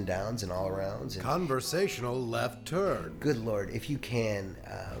ups and downs and all arounds. And Conversational left turn. good Lord, if you can,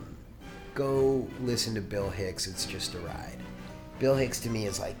 go listen to Bill Hicks. It's just a ride. Bill Hicks to me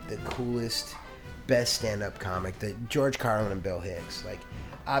is like the coolest, best stand-up comic. George Carlin and Bill Hicks. Like,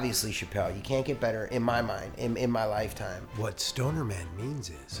 obviously Chappelle. You can't get better in my mind, in my lifetime. What Stoner Man means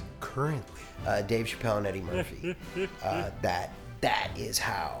is currently. Dave Chappelle and Eddie Murphy. That is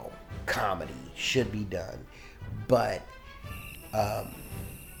how comedy should be done. But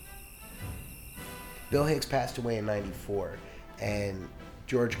Bill Hicks passed away in '94, and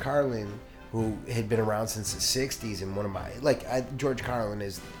George Carlin, who had been around since the '60s, and George Carlin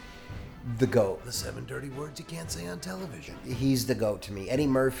is the GOAT. The 7 dirty words you can't say on television. He's the GOAT to me. Eddie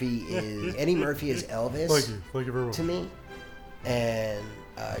Murphy is Elvis. Thank you very much. To me, and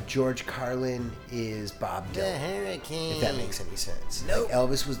George Carlin is Bob The Dylan. hurricane. If that makes any sense. Nope. Like,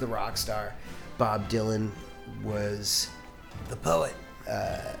 Elvis was the rock star. Bob Dylan was The poet.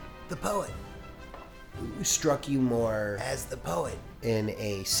 The poet. struck you more As the poet. in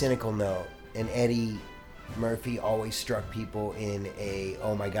a cynical note, and Eddie Murphy always struck people in a,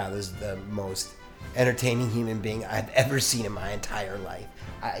 oh my God, this is the most entertaining human being I've ever seen in my entire life.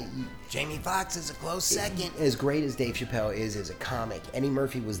 Jamie Foxx is a close second. As great as Dave Chappelle is as a comic, Eddie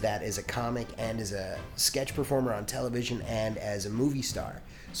Murphy was that as a comic and as a sketch performer on television and as a movie star.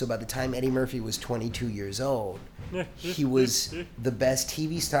 So by the time Eddie Murphy was 22 years old, he was the best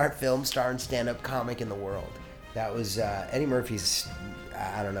TV star, film star, and stand-up comic in the world. That was Eddie Murphy's.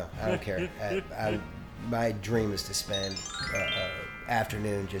 I don't know. I don't care. My dream is to spend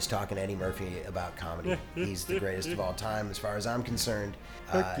afternoon just talking to Eddie Murphy about comedy. He's the greatest of all time as far as I'm concerned.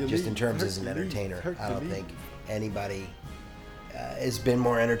 Just in terms as an entertainer, I don't think anybody has been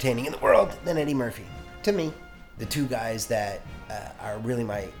more entertaining in the world than Eddie Murphy. To me, the two guys that are really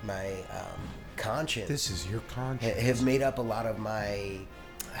my conscience. This is your conscience. Have made up a lot of my.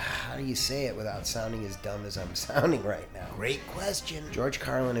 How do you say it without sounding as dumb as I'm sounding right now? Great question. George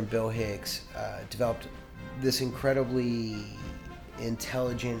Carlin and Bill Hicks developed this incredibly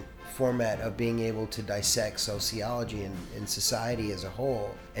intelligent, format of being able to dissect sociology and society as a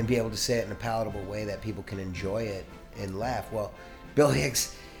whole and be able to say it in a palatable way that people can enjoy it and laugh. Well, Bill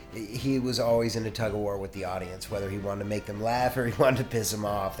Hicks, he was always in a tug of war with the audience, whether he wanted to make them laugh or he wanted to piss them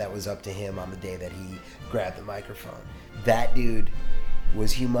off. That was up to him on the day that he grabbed the microphone. That dude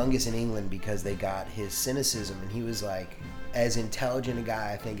was humongous in England because they got his cynicism, and he was like as intelligent a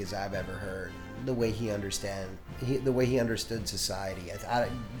guy I think as I've ever heard. The way he understood society.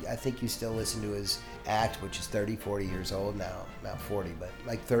 I think you still listen to his act, which is 30, 40 years old now. Not 40, but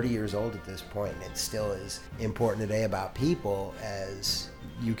like 30 years old at this point, and it's still as important today about people as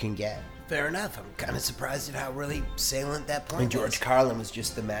you can get. Fair enough. I'm kind of surprised at how really salient that point And George was. Carlin was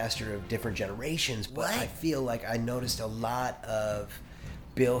just the master of different generations, but What? I feel like I noticed a lot of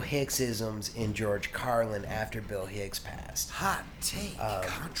Bill Hicksisms in George Carlin after Bill Hicks passed. Hot take.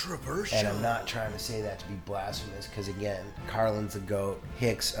 Controversial. And I'm not trying to say that to be blasphemous, because again, Carlin's the GOAT.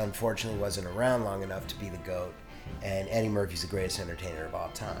 Hicks, unfortunately, wasn't around long enough to be the GOAT. And Eddie Murphy's the greatest entertainer of all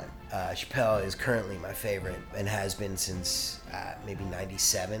time. Chappelle is currently my favorite and has been since maybe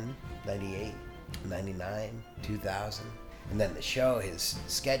 97, 98, 99, 2000. And then the show, his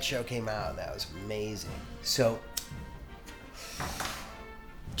sketch show came out. That was amazing. So,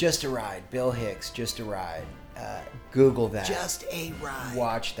 Just a Ride. Bill Hicks, Just a Ride. Google that. Just a ride.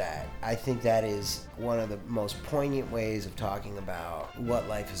 Watch that. I think that is one of the most poignant ways of talking about what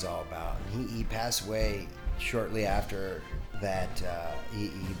life is all about. And he passed away shortly after that.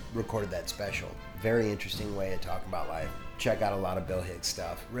 He recorded that special. Very interesting way of talking about life. Check out a lot of Bill Hicks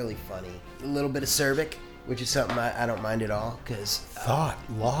stuff. Really funny. A little bit of Cervic, which is something I don't mind at all, because Thought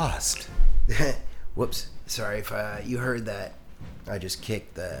lost. whoops, sorry if you heard that. I just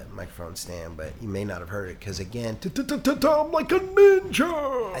kicked the microphone stand, but you may not have heard it because, again, I'm like a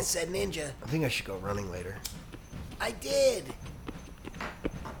ninja. I said ninja. I think I should go running later. I did.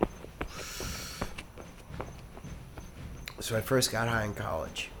 So I first got high in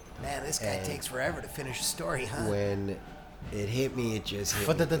college. Man, this guy And- takes forever to finish a story, huh? When it hit me, it just hit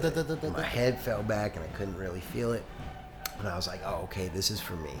me good. My head fell back and I couldn't really feel it. And I was like, oh, okay, this is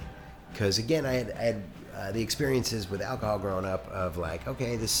for me. Because, again, I had the experiences with alcohol growing up of like,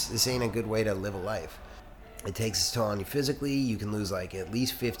 okay, this ain't a good way to live a life. It takes its toll on you physically. You can lose like at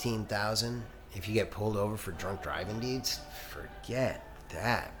least 15,000 if you get pulled over for drunk driving deeds. Forget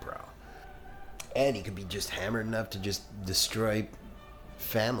that, bro. And you could be just hammered enough to just destroy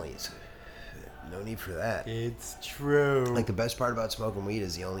families. No need for that. It's true. Like, the best part about smoking weed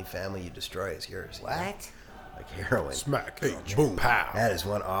is the only family you destroy is yours. you know? What? Like heroin. Smack, boom, pow. That is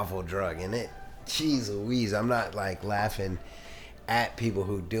one awful drug, isn't it? Jeez Louise, I'm not like laughing at people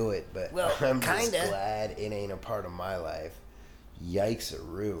who do it, but Well, I'm just kinda. glad it ain't a part of my life.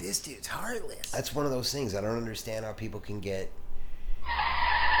 Yikes-a-roo. This dude's heartless. That's one of those things. I don't understand how people can get...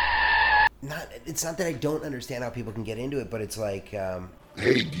 It's not that I don't understand how people can get into it, but it's like...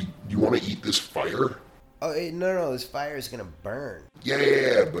 Hey, do you want to eat this fire? No, this fire is going to burn.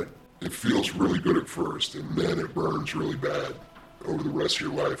 Yeah, but it feels really good at first, and then it burns really bad over the rest of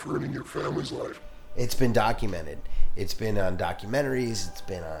your life or in your family's life. It's been documented. It's been on documentaries. It's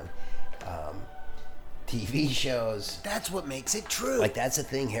been on TV shows. That's what makes it true. Like, that's the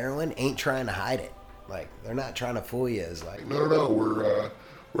thing. Heroin ain't trying to hide it. Like, they're not trying to fool you. It's like, No, we're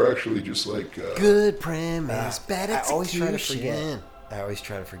actually just like good premise, bad execution. I always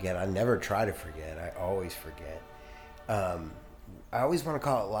try to forget. I never try to forget. I always forget. I always want to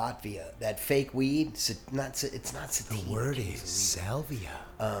call it Latvia. That fake weed. It's not sativa. the word is salvia.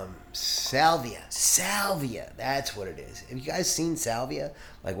 Salvia. That's what it is. Have you guys seen salvia?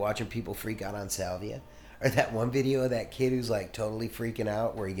 Like, watching people freak out on salvia? Or that one video of that kid who's like totally freaking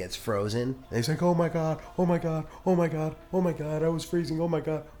out where he gets frozen. And he's like, oh my god, oh my god, oh my god, oh my god, I was freezing, oh my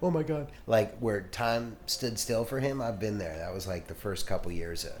god, oh my god. Like, where time stood still for him. I've been there. That was like the first couple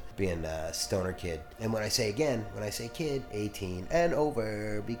years of being a stoner kid. And when I say kid, 18 and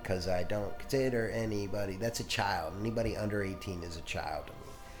over, because I don't consider anybody, that's a child. Anybody under 18 is a child to me.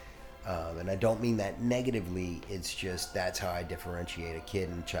 And I don't mean that negatively. It's just that's how I differentiate a kid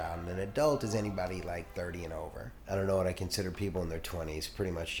and a child. And an adult is anybody like 30 and over. I don't know what I consider people in their 20s.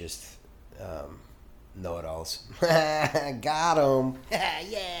 Pretty much just know-it-alls. Got 'em.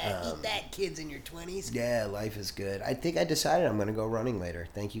 Yeah, eat that, kids in your 20s. Yeah, life is good. I think I decided I'm going to go running later.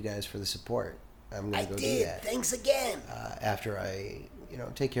 Thank you guys for the support. I'm going I to go do did. that. Thanks again. After I,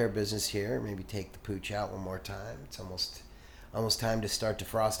 take care of business here, maybe take the pooch out one more time. It's almost almost time to start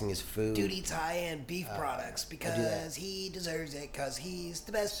defrosting his food. Dude eats high-end beef products do that. because he deserves it, because he's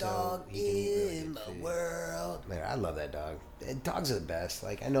the best So dog he can eat really in good the food. world. Man, I love that dog. Dogs are the best.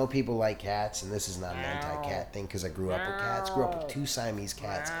 Like, I know people like cats, and this is not an anti-cat thing because I grew up with cats. Grew up with 2 Siamese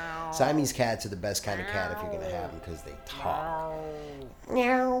cats. Siamese cats are the best kind of cat if you're going to have them because they talk.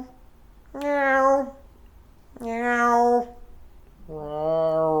 Meow. Meow. Meow.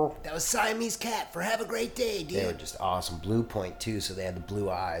 Meow. That was Siamese cat for have a great day, They were dude. just awesome. Blue point, too, so they had the blue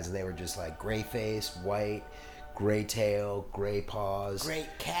eyes, and they were just like gray face, white, gray tail, gray paws. Great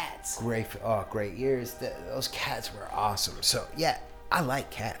cats. Great ears. Those cats were awesome. So yeah, I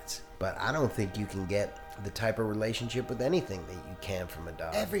like cats, but I don't think you can get the type of relationship with anything that you can from a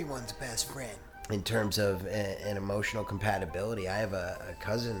dog. Everyone's best friend. In terms of an emotional compatibility, I have a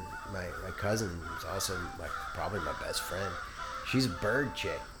cousin. My cousin is also probably my best friend. She's a bird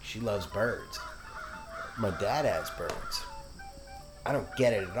chick. She loves birds. My dad has birds. I don't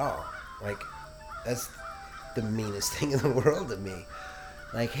get it at all. Like, that's the meanest thing in the world to me.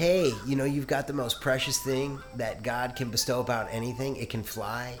 Like, hey, you've got the most precious thing that God can bestow about anything. It can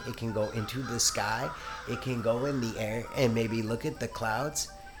fly. It can go into the sky. It can go in the air and maybe look at the clouds.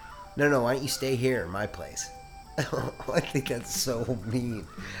 No, why don't you stay here in my place? I think that's so mean.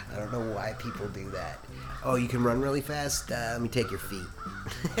 I don't know why people do that. Oh, you can run really fast? Let me take your feet.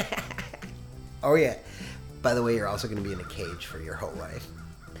 Oh, yeah. By the way, you're also going to be in a cage for your whole life.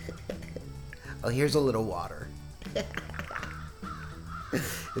 Oh, here's a little water.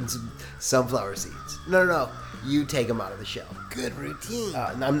 And some sunflower seeds. No. You take them out of the shell. Good routine.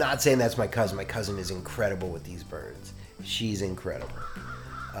 I'm not saying that's my cousin. My cousin is incredible with these birds. She's incredible.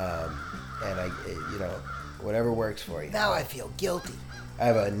 And whatever works for you. Now I feel guilty. I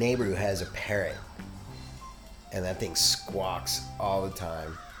have a neighbor who has a parrot, and that thing squawks all the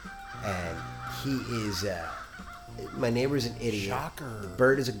time. And he is, my neighbor's an idiot. Shocker. The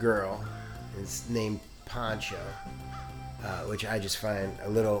bird is a girl. It's named Poncho, which I just find a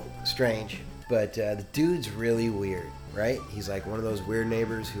little strange. But the dude's really weird, right? He's like one of those weird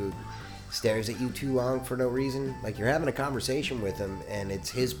neighbors who stares at you too long for no reason. Like, you're having a conversation with him, and it's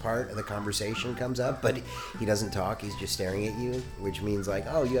his part of the conversation comes up, but he doesn't talk. He's just staring at you, which means like,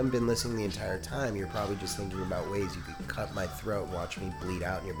 oh, you haven't been listening the entire time. You're probably just thinking about ways you could cut my throat and watch me bleed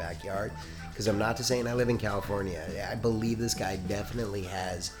out in your backyard. Because I'm not just saying I live in California. I believe this guy definitely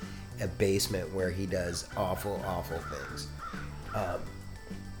has a basement where he does awful, awful things.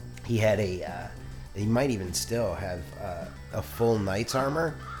 He had he might even still have a full knight's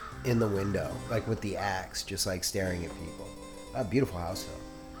armor in the window, like with the axe, just like staring at people. A beautiful house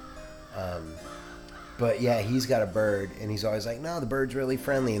though. But yeah, he's got a bird, and he's always like, no, the bird's really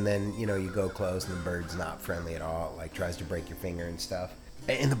friendly. And then, you go close, and the bird's not friendly at all. Like, tries to break your finger and stuff.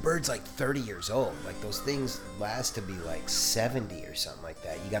 And the bird's like 30 years old. Like, those things last to be like 70 or something like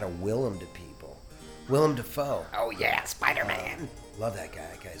that. You gotta will them to people. Willem Dafoe. Oh yeah, Spider-Man. Love that guy.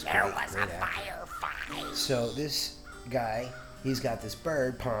 That guy's There great. was a Great actor. firefight. So this guy, he's got this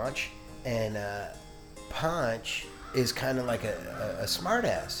bird, Ponch, and Ponch is kind of like a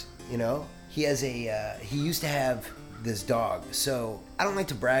smartass, He has he used to have this dog. So I don't like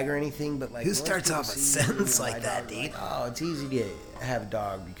to brag or anything, but like, Who most starts people off a see sentence my like that, dog, like, dude? oh, it's easy to have a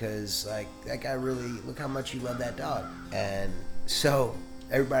dog because like that guy really, look how much you love that dog. And so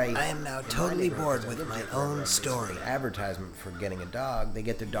everybody, I am now in my totally neighborhood, bored with I my get own this story. advertisement for getting a dog. They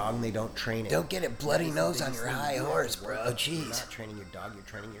get their dog and they don't train it. Don't get it bloody That's the nose on biggest your thing high you do. horse, bro. You're Jeez. not training your dog, you're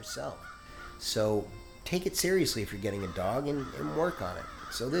training yourself. So take it seriously if you're getting a dog and work on it.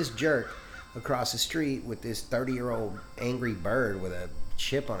 So this jerk across the street with this 30-year-old angry bird with a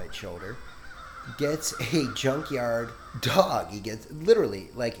chip on its shoulder gets a junkyard dog. He gets literally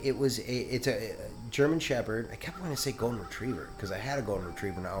like it's a German Shepherd. I kept wanting to say Golden Retriever because I had a Golden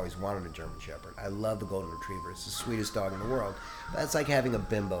Retriever and I always wanted a German Shepherd. I love the Golden Retriever. It's the sweetest dog in the world. That's like having a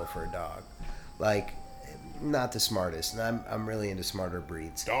bimbo for a dog. Like, not the smartest. And I'm really into smarter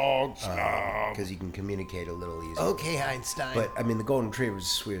breeds. Dog snob. Because you can communicate a little easier. Okay, Einstein. But I mean, the Golden Retriever is the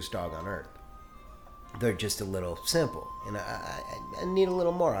sweetest dog on earth. They're just a little simple, and I need a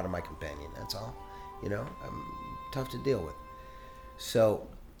little more out of my companion. That's all. I'm tough to deal with. So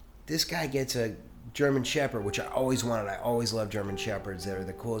this guy gets a German Shepherd, which I always wanted. I always loved German Shepherds. They're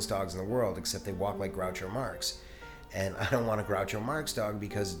the coolest dogs in the world, except they walk like Groucho Marx. And I don't want a Groucho Marx dog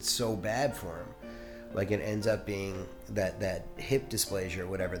because it's so bad for him. Like, it ends up being that hip dysplasia or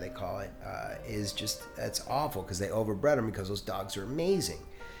whatever they call it is just, that's awful because they overbred him because those dogs are amazing.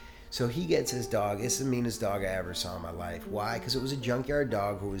 So he gets his dog. It's the meanest dog I ever saw in my life. Why? Because it was a junkyard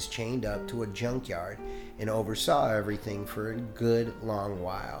dog who was chained up to a junkyard and oversaw everything for a good long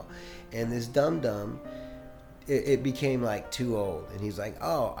while. And this dum-dum it became like too old, and he's like,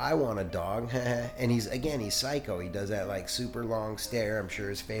 oh, I want a dog. And he's psycho. He does that like super long stare. I'm sure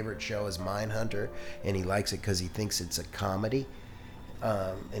his favorite show is Mindhunter, and he likes it because he thinks it's a comedy,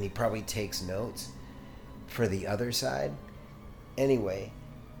 and he probably takes notes for the other side. Anyway,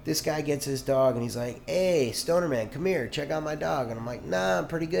 this guy gets his dog, and he's like, hey, Stoner Man, come here, check out my dog. And I'm like, nah, I'm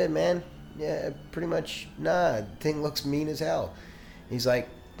pretty good, man. Yeah, pretty much, nah, the thing looks mean as hell. He's like,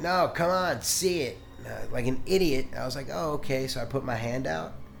 no, come on, see it. Like an idiot. I was like, oh, okay. So I put my hand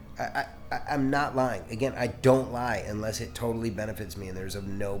out. I'm not lying. Again, I don't lie unless it totally benefits me, and there's of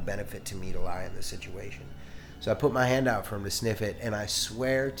no benefit to me to lie in this situation. So I put my hand out for him to sniff it, and I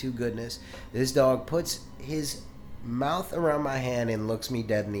swear to goodness, this dog puts his mouth around my hand and looks me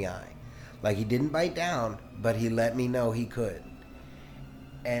dead in the eye. Like, he didn't bite down, but he let me know he could.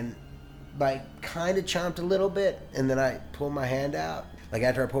 And like kind of chomped a little bit, and then I pulled my hand out. Like,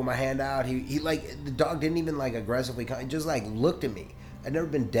 after I pulled my hand out, he like, the dog didn't even like aggressively come, he just like looked at me. I'd never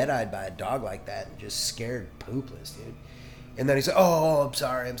been dead-eyed by a dog like that, and just scared poopless, dude. And then he said, oh, I'm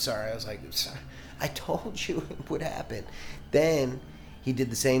sorry. I was like, sorry. I told you it would happen. Then he did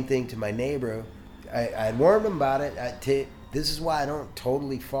the same thing to my neighbor. I warned him about it. This is why I don't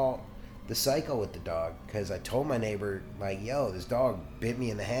totally fault the psycho with the dog, because I told my neighbor, like, yo, this dog bit me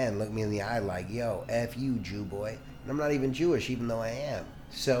in the hand, looked me in the eye like, yo, F you, Jew boy. And I'm not even Jewish, even though I am.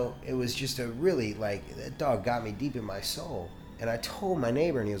 So it was just a really, like, that dog got me deep in my soul. And I told my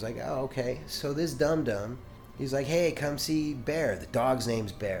neighbor, and he was like, oh, okay. So this dum-dum, he's like, hey, come see Bear. The dog's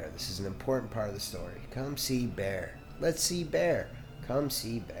name's Bear. This is an important part of the story. Come see Bear. Let's see Bear. Come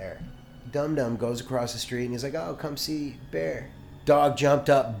see Bear. Dum-dum goes across the street, and he's like, oh, come see Bear. Dog jumped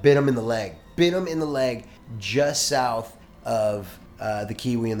up, bit him in the leg. Bit him in the leg just south of the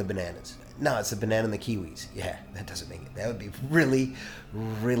kiwi and the bananas. No, it's the banana and the kiwis. Yeah, that doesn't make it. That would be really,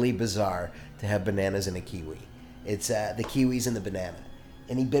 really bizarre to have bananas and a kiwi. It's the kiwis and the banana.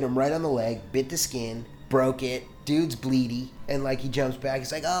 And he bit him right on the leg, bit the skin, broke it. Dude's bleedy. And like, he jumps back.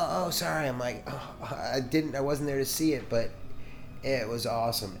 He's like, oh, sorry. I'm like, oh, I wasn't there to see it, but it was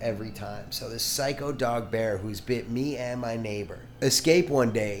awesome every time. So this psycho dog Bear, who's bit me and my neighbor, escaped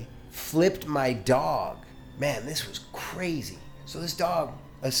one day, flipped my dog. Man, this was crazy. So this dog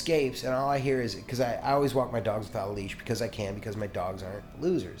escapes, and all I hear is, because I always walk my dogs without a leash because I can, because my dogs aren't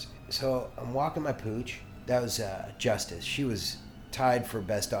losers. So I'm walking my pooch. That was Justice. She was tied for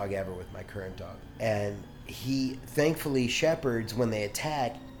best dog ever with my current dog. And thankfully, shepherds, when they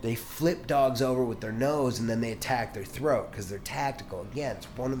attack, they flip dogs over with their nose, and then they attack their throat because they're tactical. Again, it's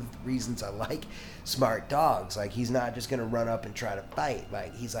one of the reasons I like smart dogs. Like, he's not just going to run up and try to fight.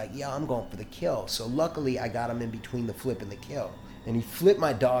 Like, he's like, yeah, I'm going for the kill. So luckily, I got him in between the flip and the kill. And he flipped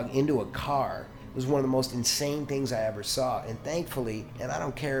my dog into a car. It was one of the most insane things I ever saw. And thankfully, and I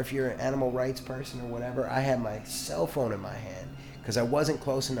don't care if you're an animal rights person or whatever, I had my cell phone in my hand because I wasn't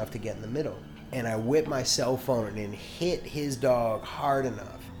close enough to get in the middle. And I whipped my cell phone and hit his dog hard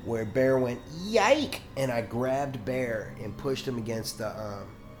enough where Bear went, yike! And I grabbed Bear and pushed him against the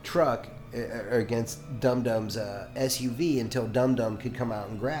truck, or against Dum-Dum's SUV, until Dum-Dum could come out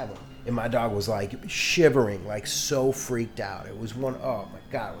and grab him. And my dog was like shivering, like so freaked out. It was oh my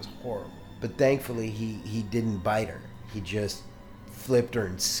God, it was horrible. But thankfully, he didn't bite her. He just flipped her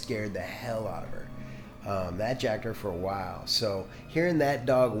and scared the hell out of her. That jacked her for a while. So hearing that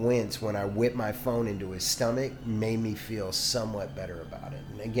dog wince when I whipped my phone into his stomach made me feel somewhat better about it.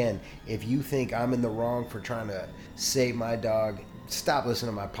 And again, if you think I'm in the wrong for trying to save my dog, stop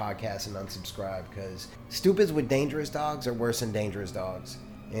listening to my podcast and unsubscribe, because stupids with dangerous dogs are worse than dangerous dogs.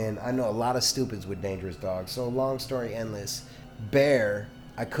 And I know a lot of stupids with dangerous dogs. So long story endless, Bear,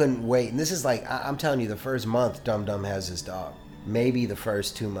 I couldn't wait. And this is like, I'm telling you, the first month Dum-Dum has his dog. Maybe the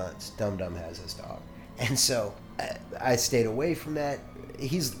first 2 months Dum-Dum has his dog. And so I stayed away from that.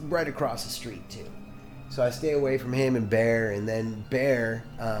 He's right across the street too. So I stay away from him and Bear. And then Bear,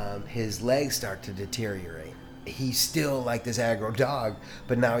 his legs start to deteriorate. He's still like this aggro dog,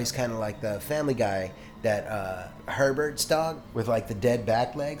 but now he's kind of like the Family Guy, that Herbert's dog with like the dead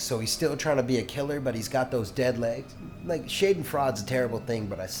back legs. So he's still trying to be a killer, but he's got those dead legs. Like, shade and fraud's a terrible thing,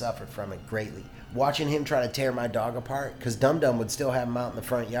 but I suffered from it greatly. Watching him try to tear my dog apart, because Dum-Dum would still have him out in the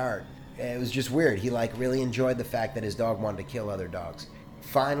front yard. It was just weird. He like really enjoyed the fact that his dog wanted to kill other dogs.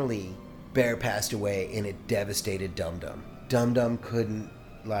 Finally, Bear passed away, and it devastated Dum-Dum. Dum-Dum couldn't,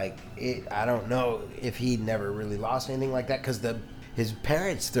 like, it. I don't know if he'd never really lost anything like that, because his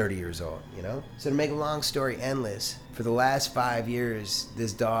parents 30 years old, you know? So to make a long story endless, for the last 5 years,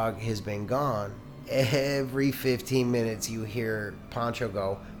 this dog has been gone. Every 15 minutes you hear Poncho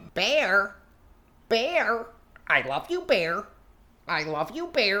go, Bear, Bear, I love you, Bear. I love you,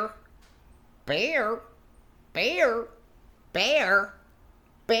 Bear. Bear, Bear? Bear?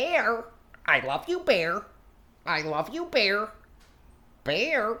 Bear? I love you, Bear. I love you, Bear.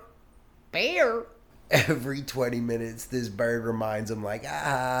 Bear? Bear? Every 20 minutes, this bird reminds him, like,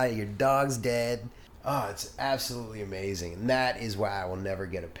 your dog's dead. Oh, it's absolutely amazing. And that is why I will never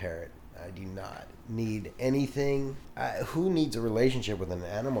get a parrot. I do not need anything. Who needs a relationship with an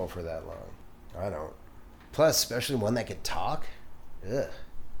animal for that long? I don't. Plus, especially one that could talk. Ugh.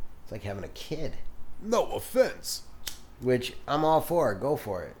 It's like having a kid. No offense. Which I'm all for. Go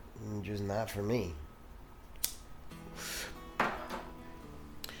for it. Just not for me.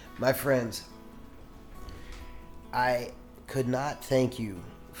 My friends, I could not thank you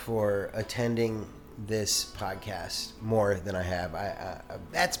for attending this podcast more than I have.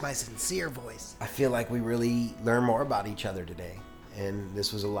 That's my sincere voice. I feel like we really learned more about each other today, and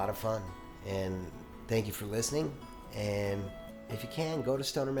this was a lot of fun. And thank you for listening. And if you can, go to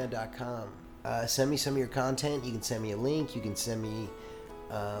stonerman.com. Send me some of your content. You can send me a link. You can send me,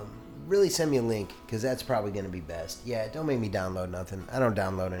 really send me a link, because that's probably going to be best. Yeah, don't make me download nothing. I don't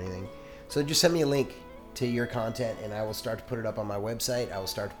download anything. So just send me a link to your content, and I will start to put it up on my website. I will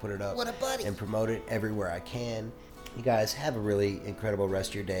start to put it up What a buddy. and promote it everywhere I can. You guys have a really incredible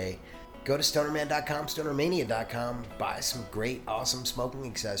rest of your day. Go to stonerman.com, stonermania.com. Buy some great, awesome smoking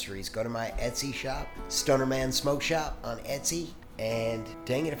accessories. Go to my Etsy shop, Stonerman Smoke Shop on Etsy. And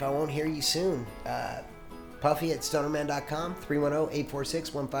dang it if I won't hear you soon. Puffy at stonerman.com,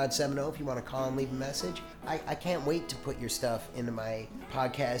 310-846-1570 if you want to call and leave a message. I can't wait to put your stuff into my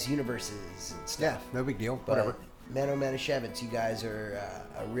podcast universes and stuff. No big deal. But Whatever. Mano Manischewitz, you guys are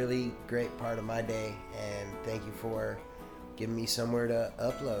a really great part of my day, and thank you for giving me somewhere to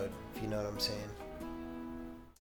upload, if you know what I'm saying.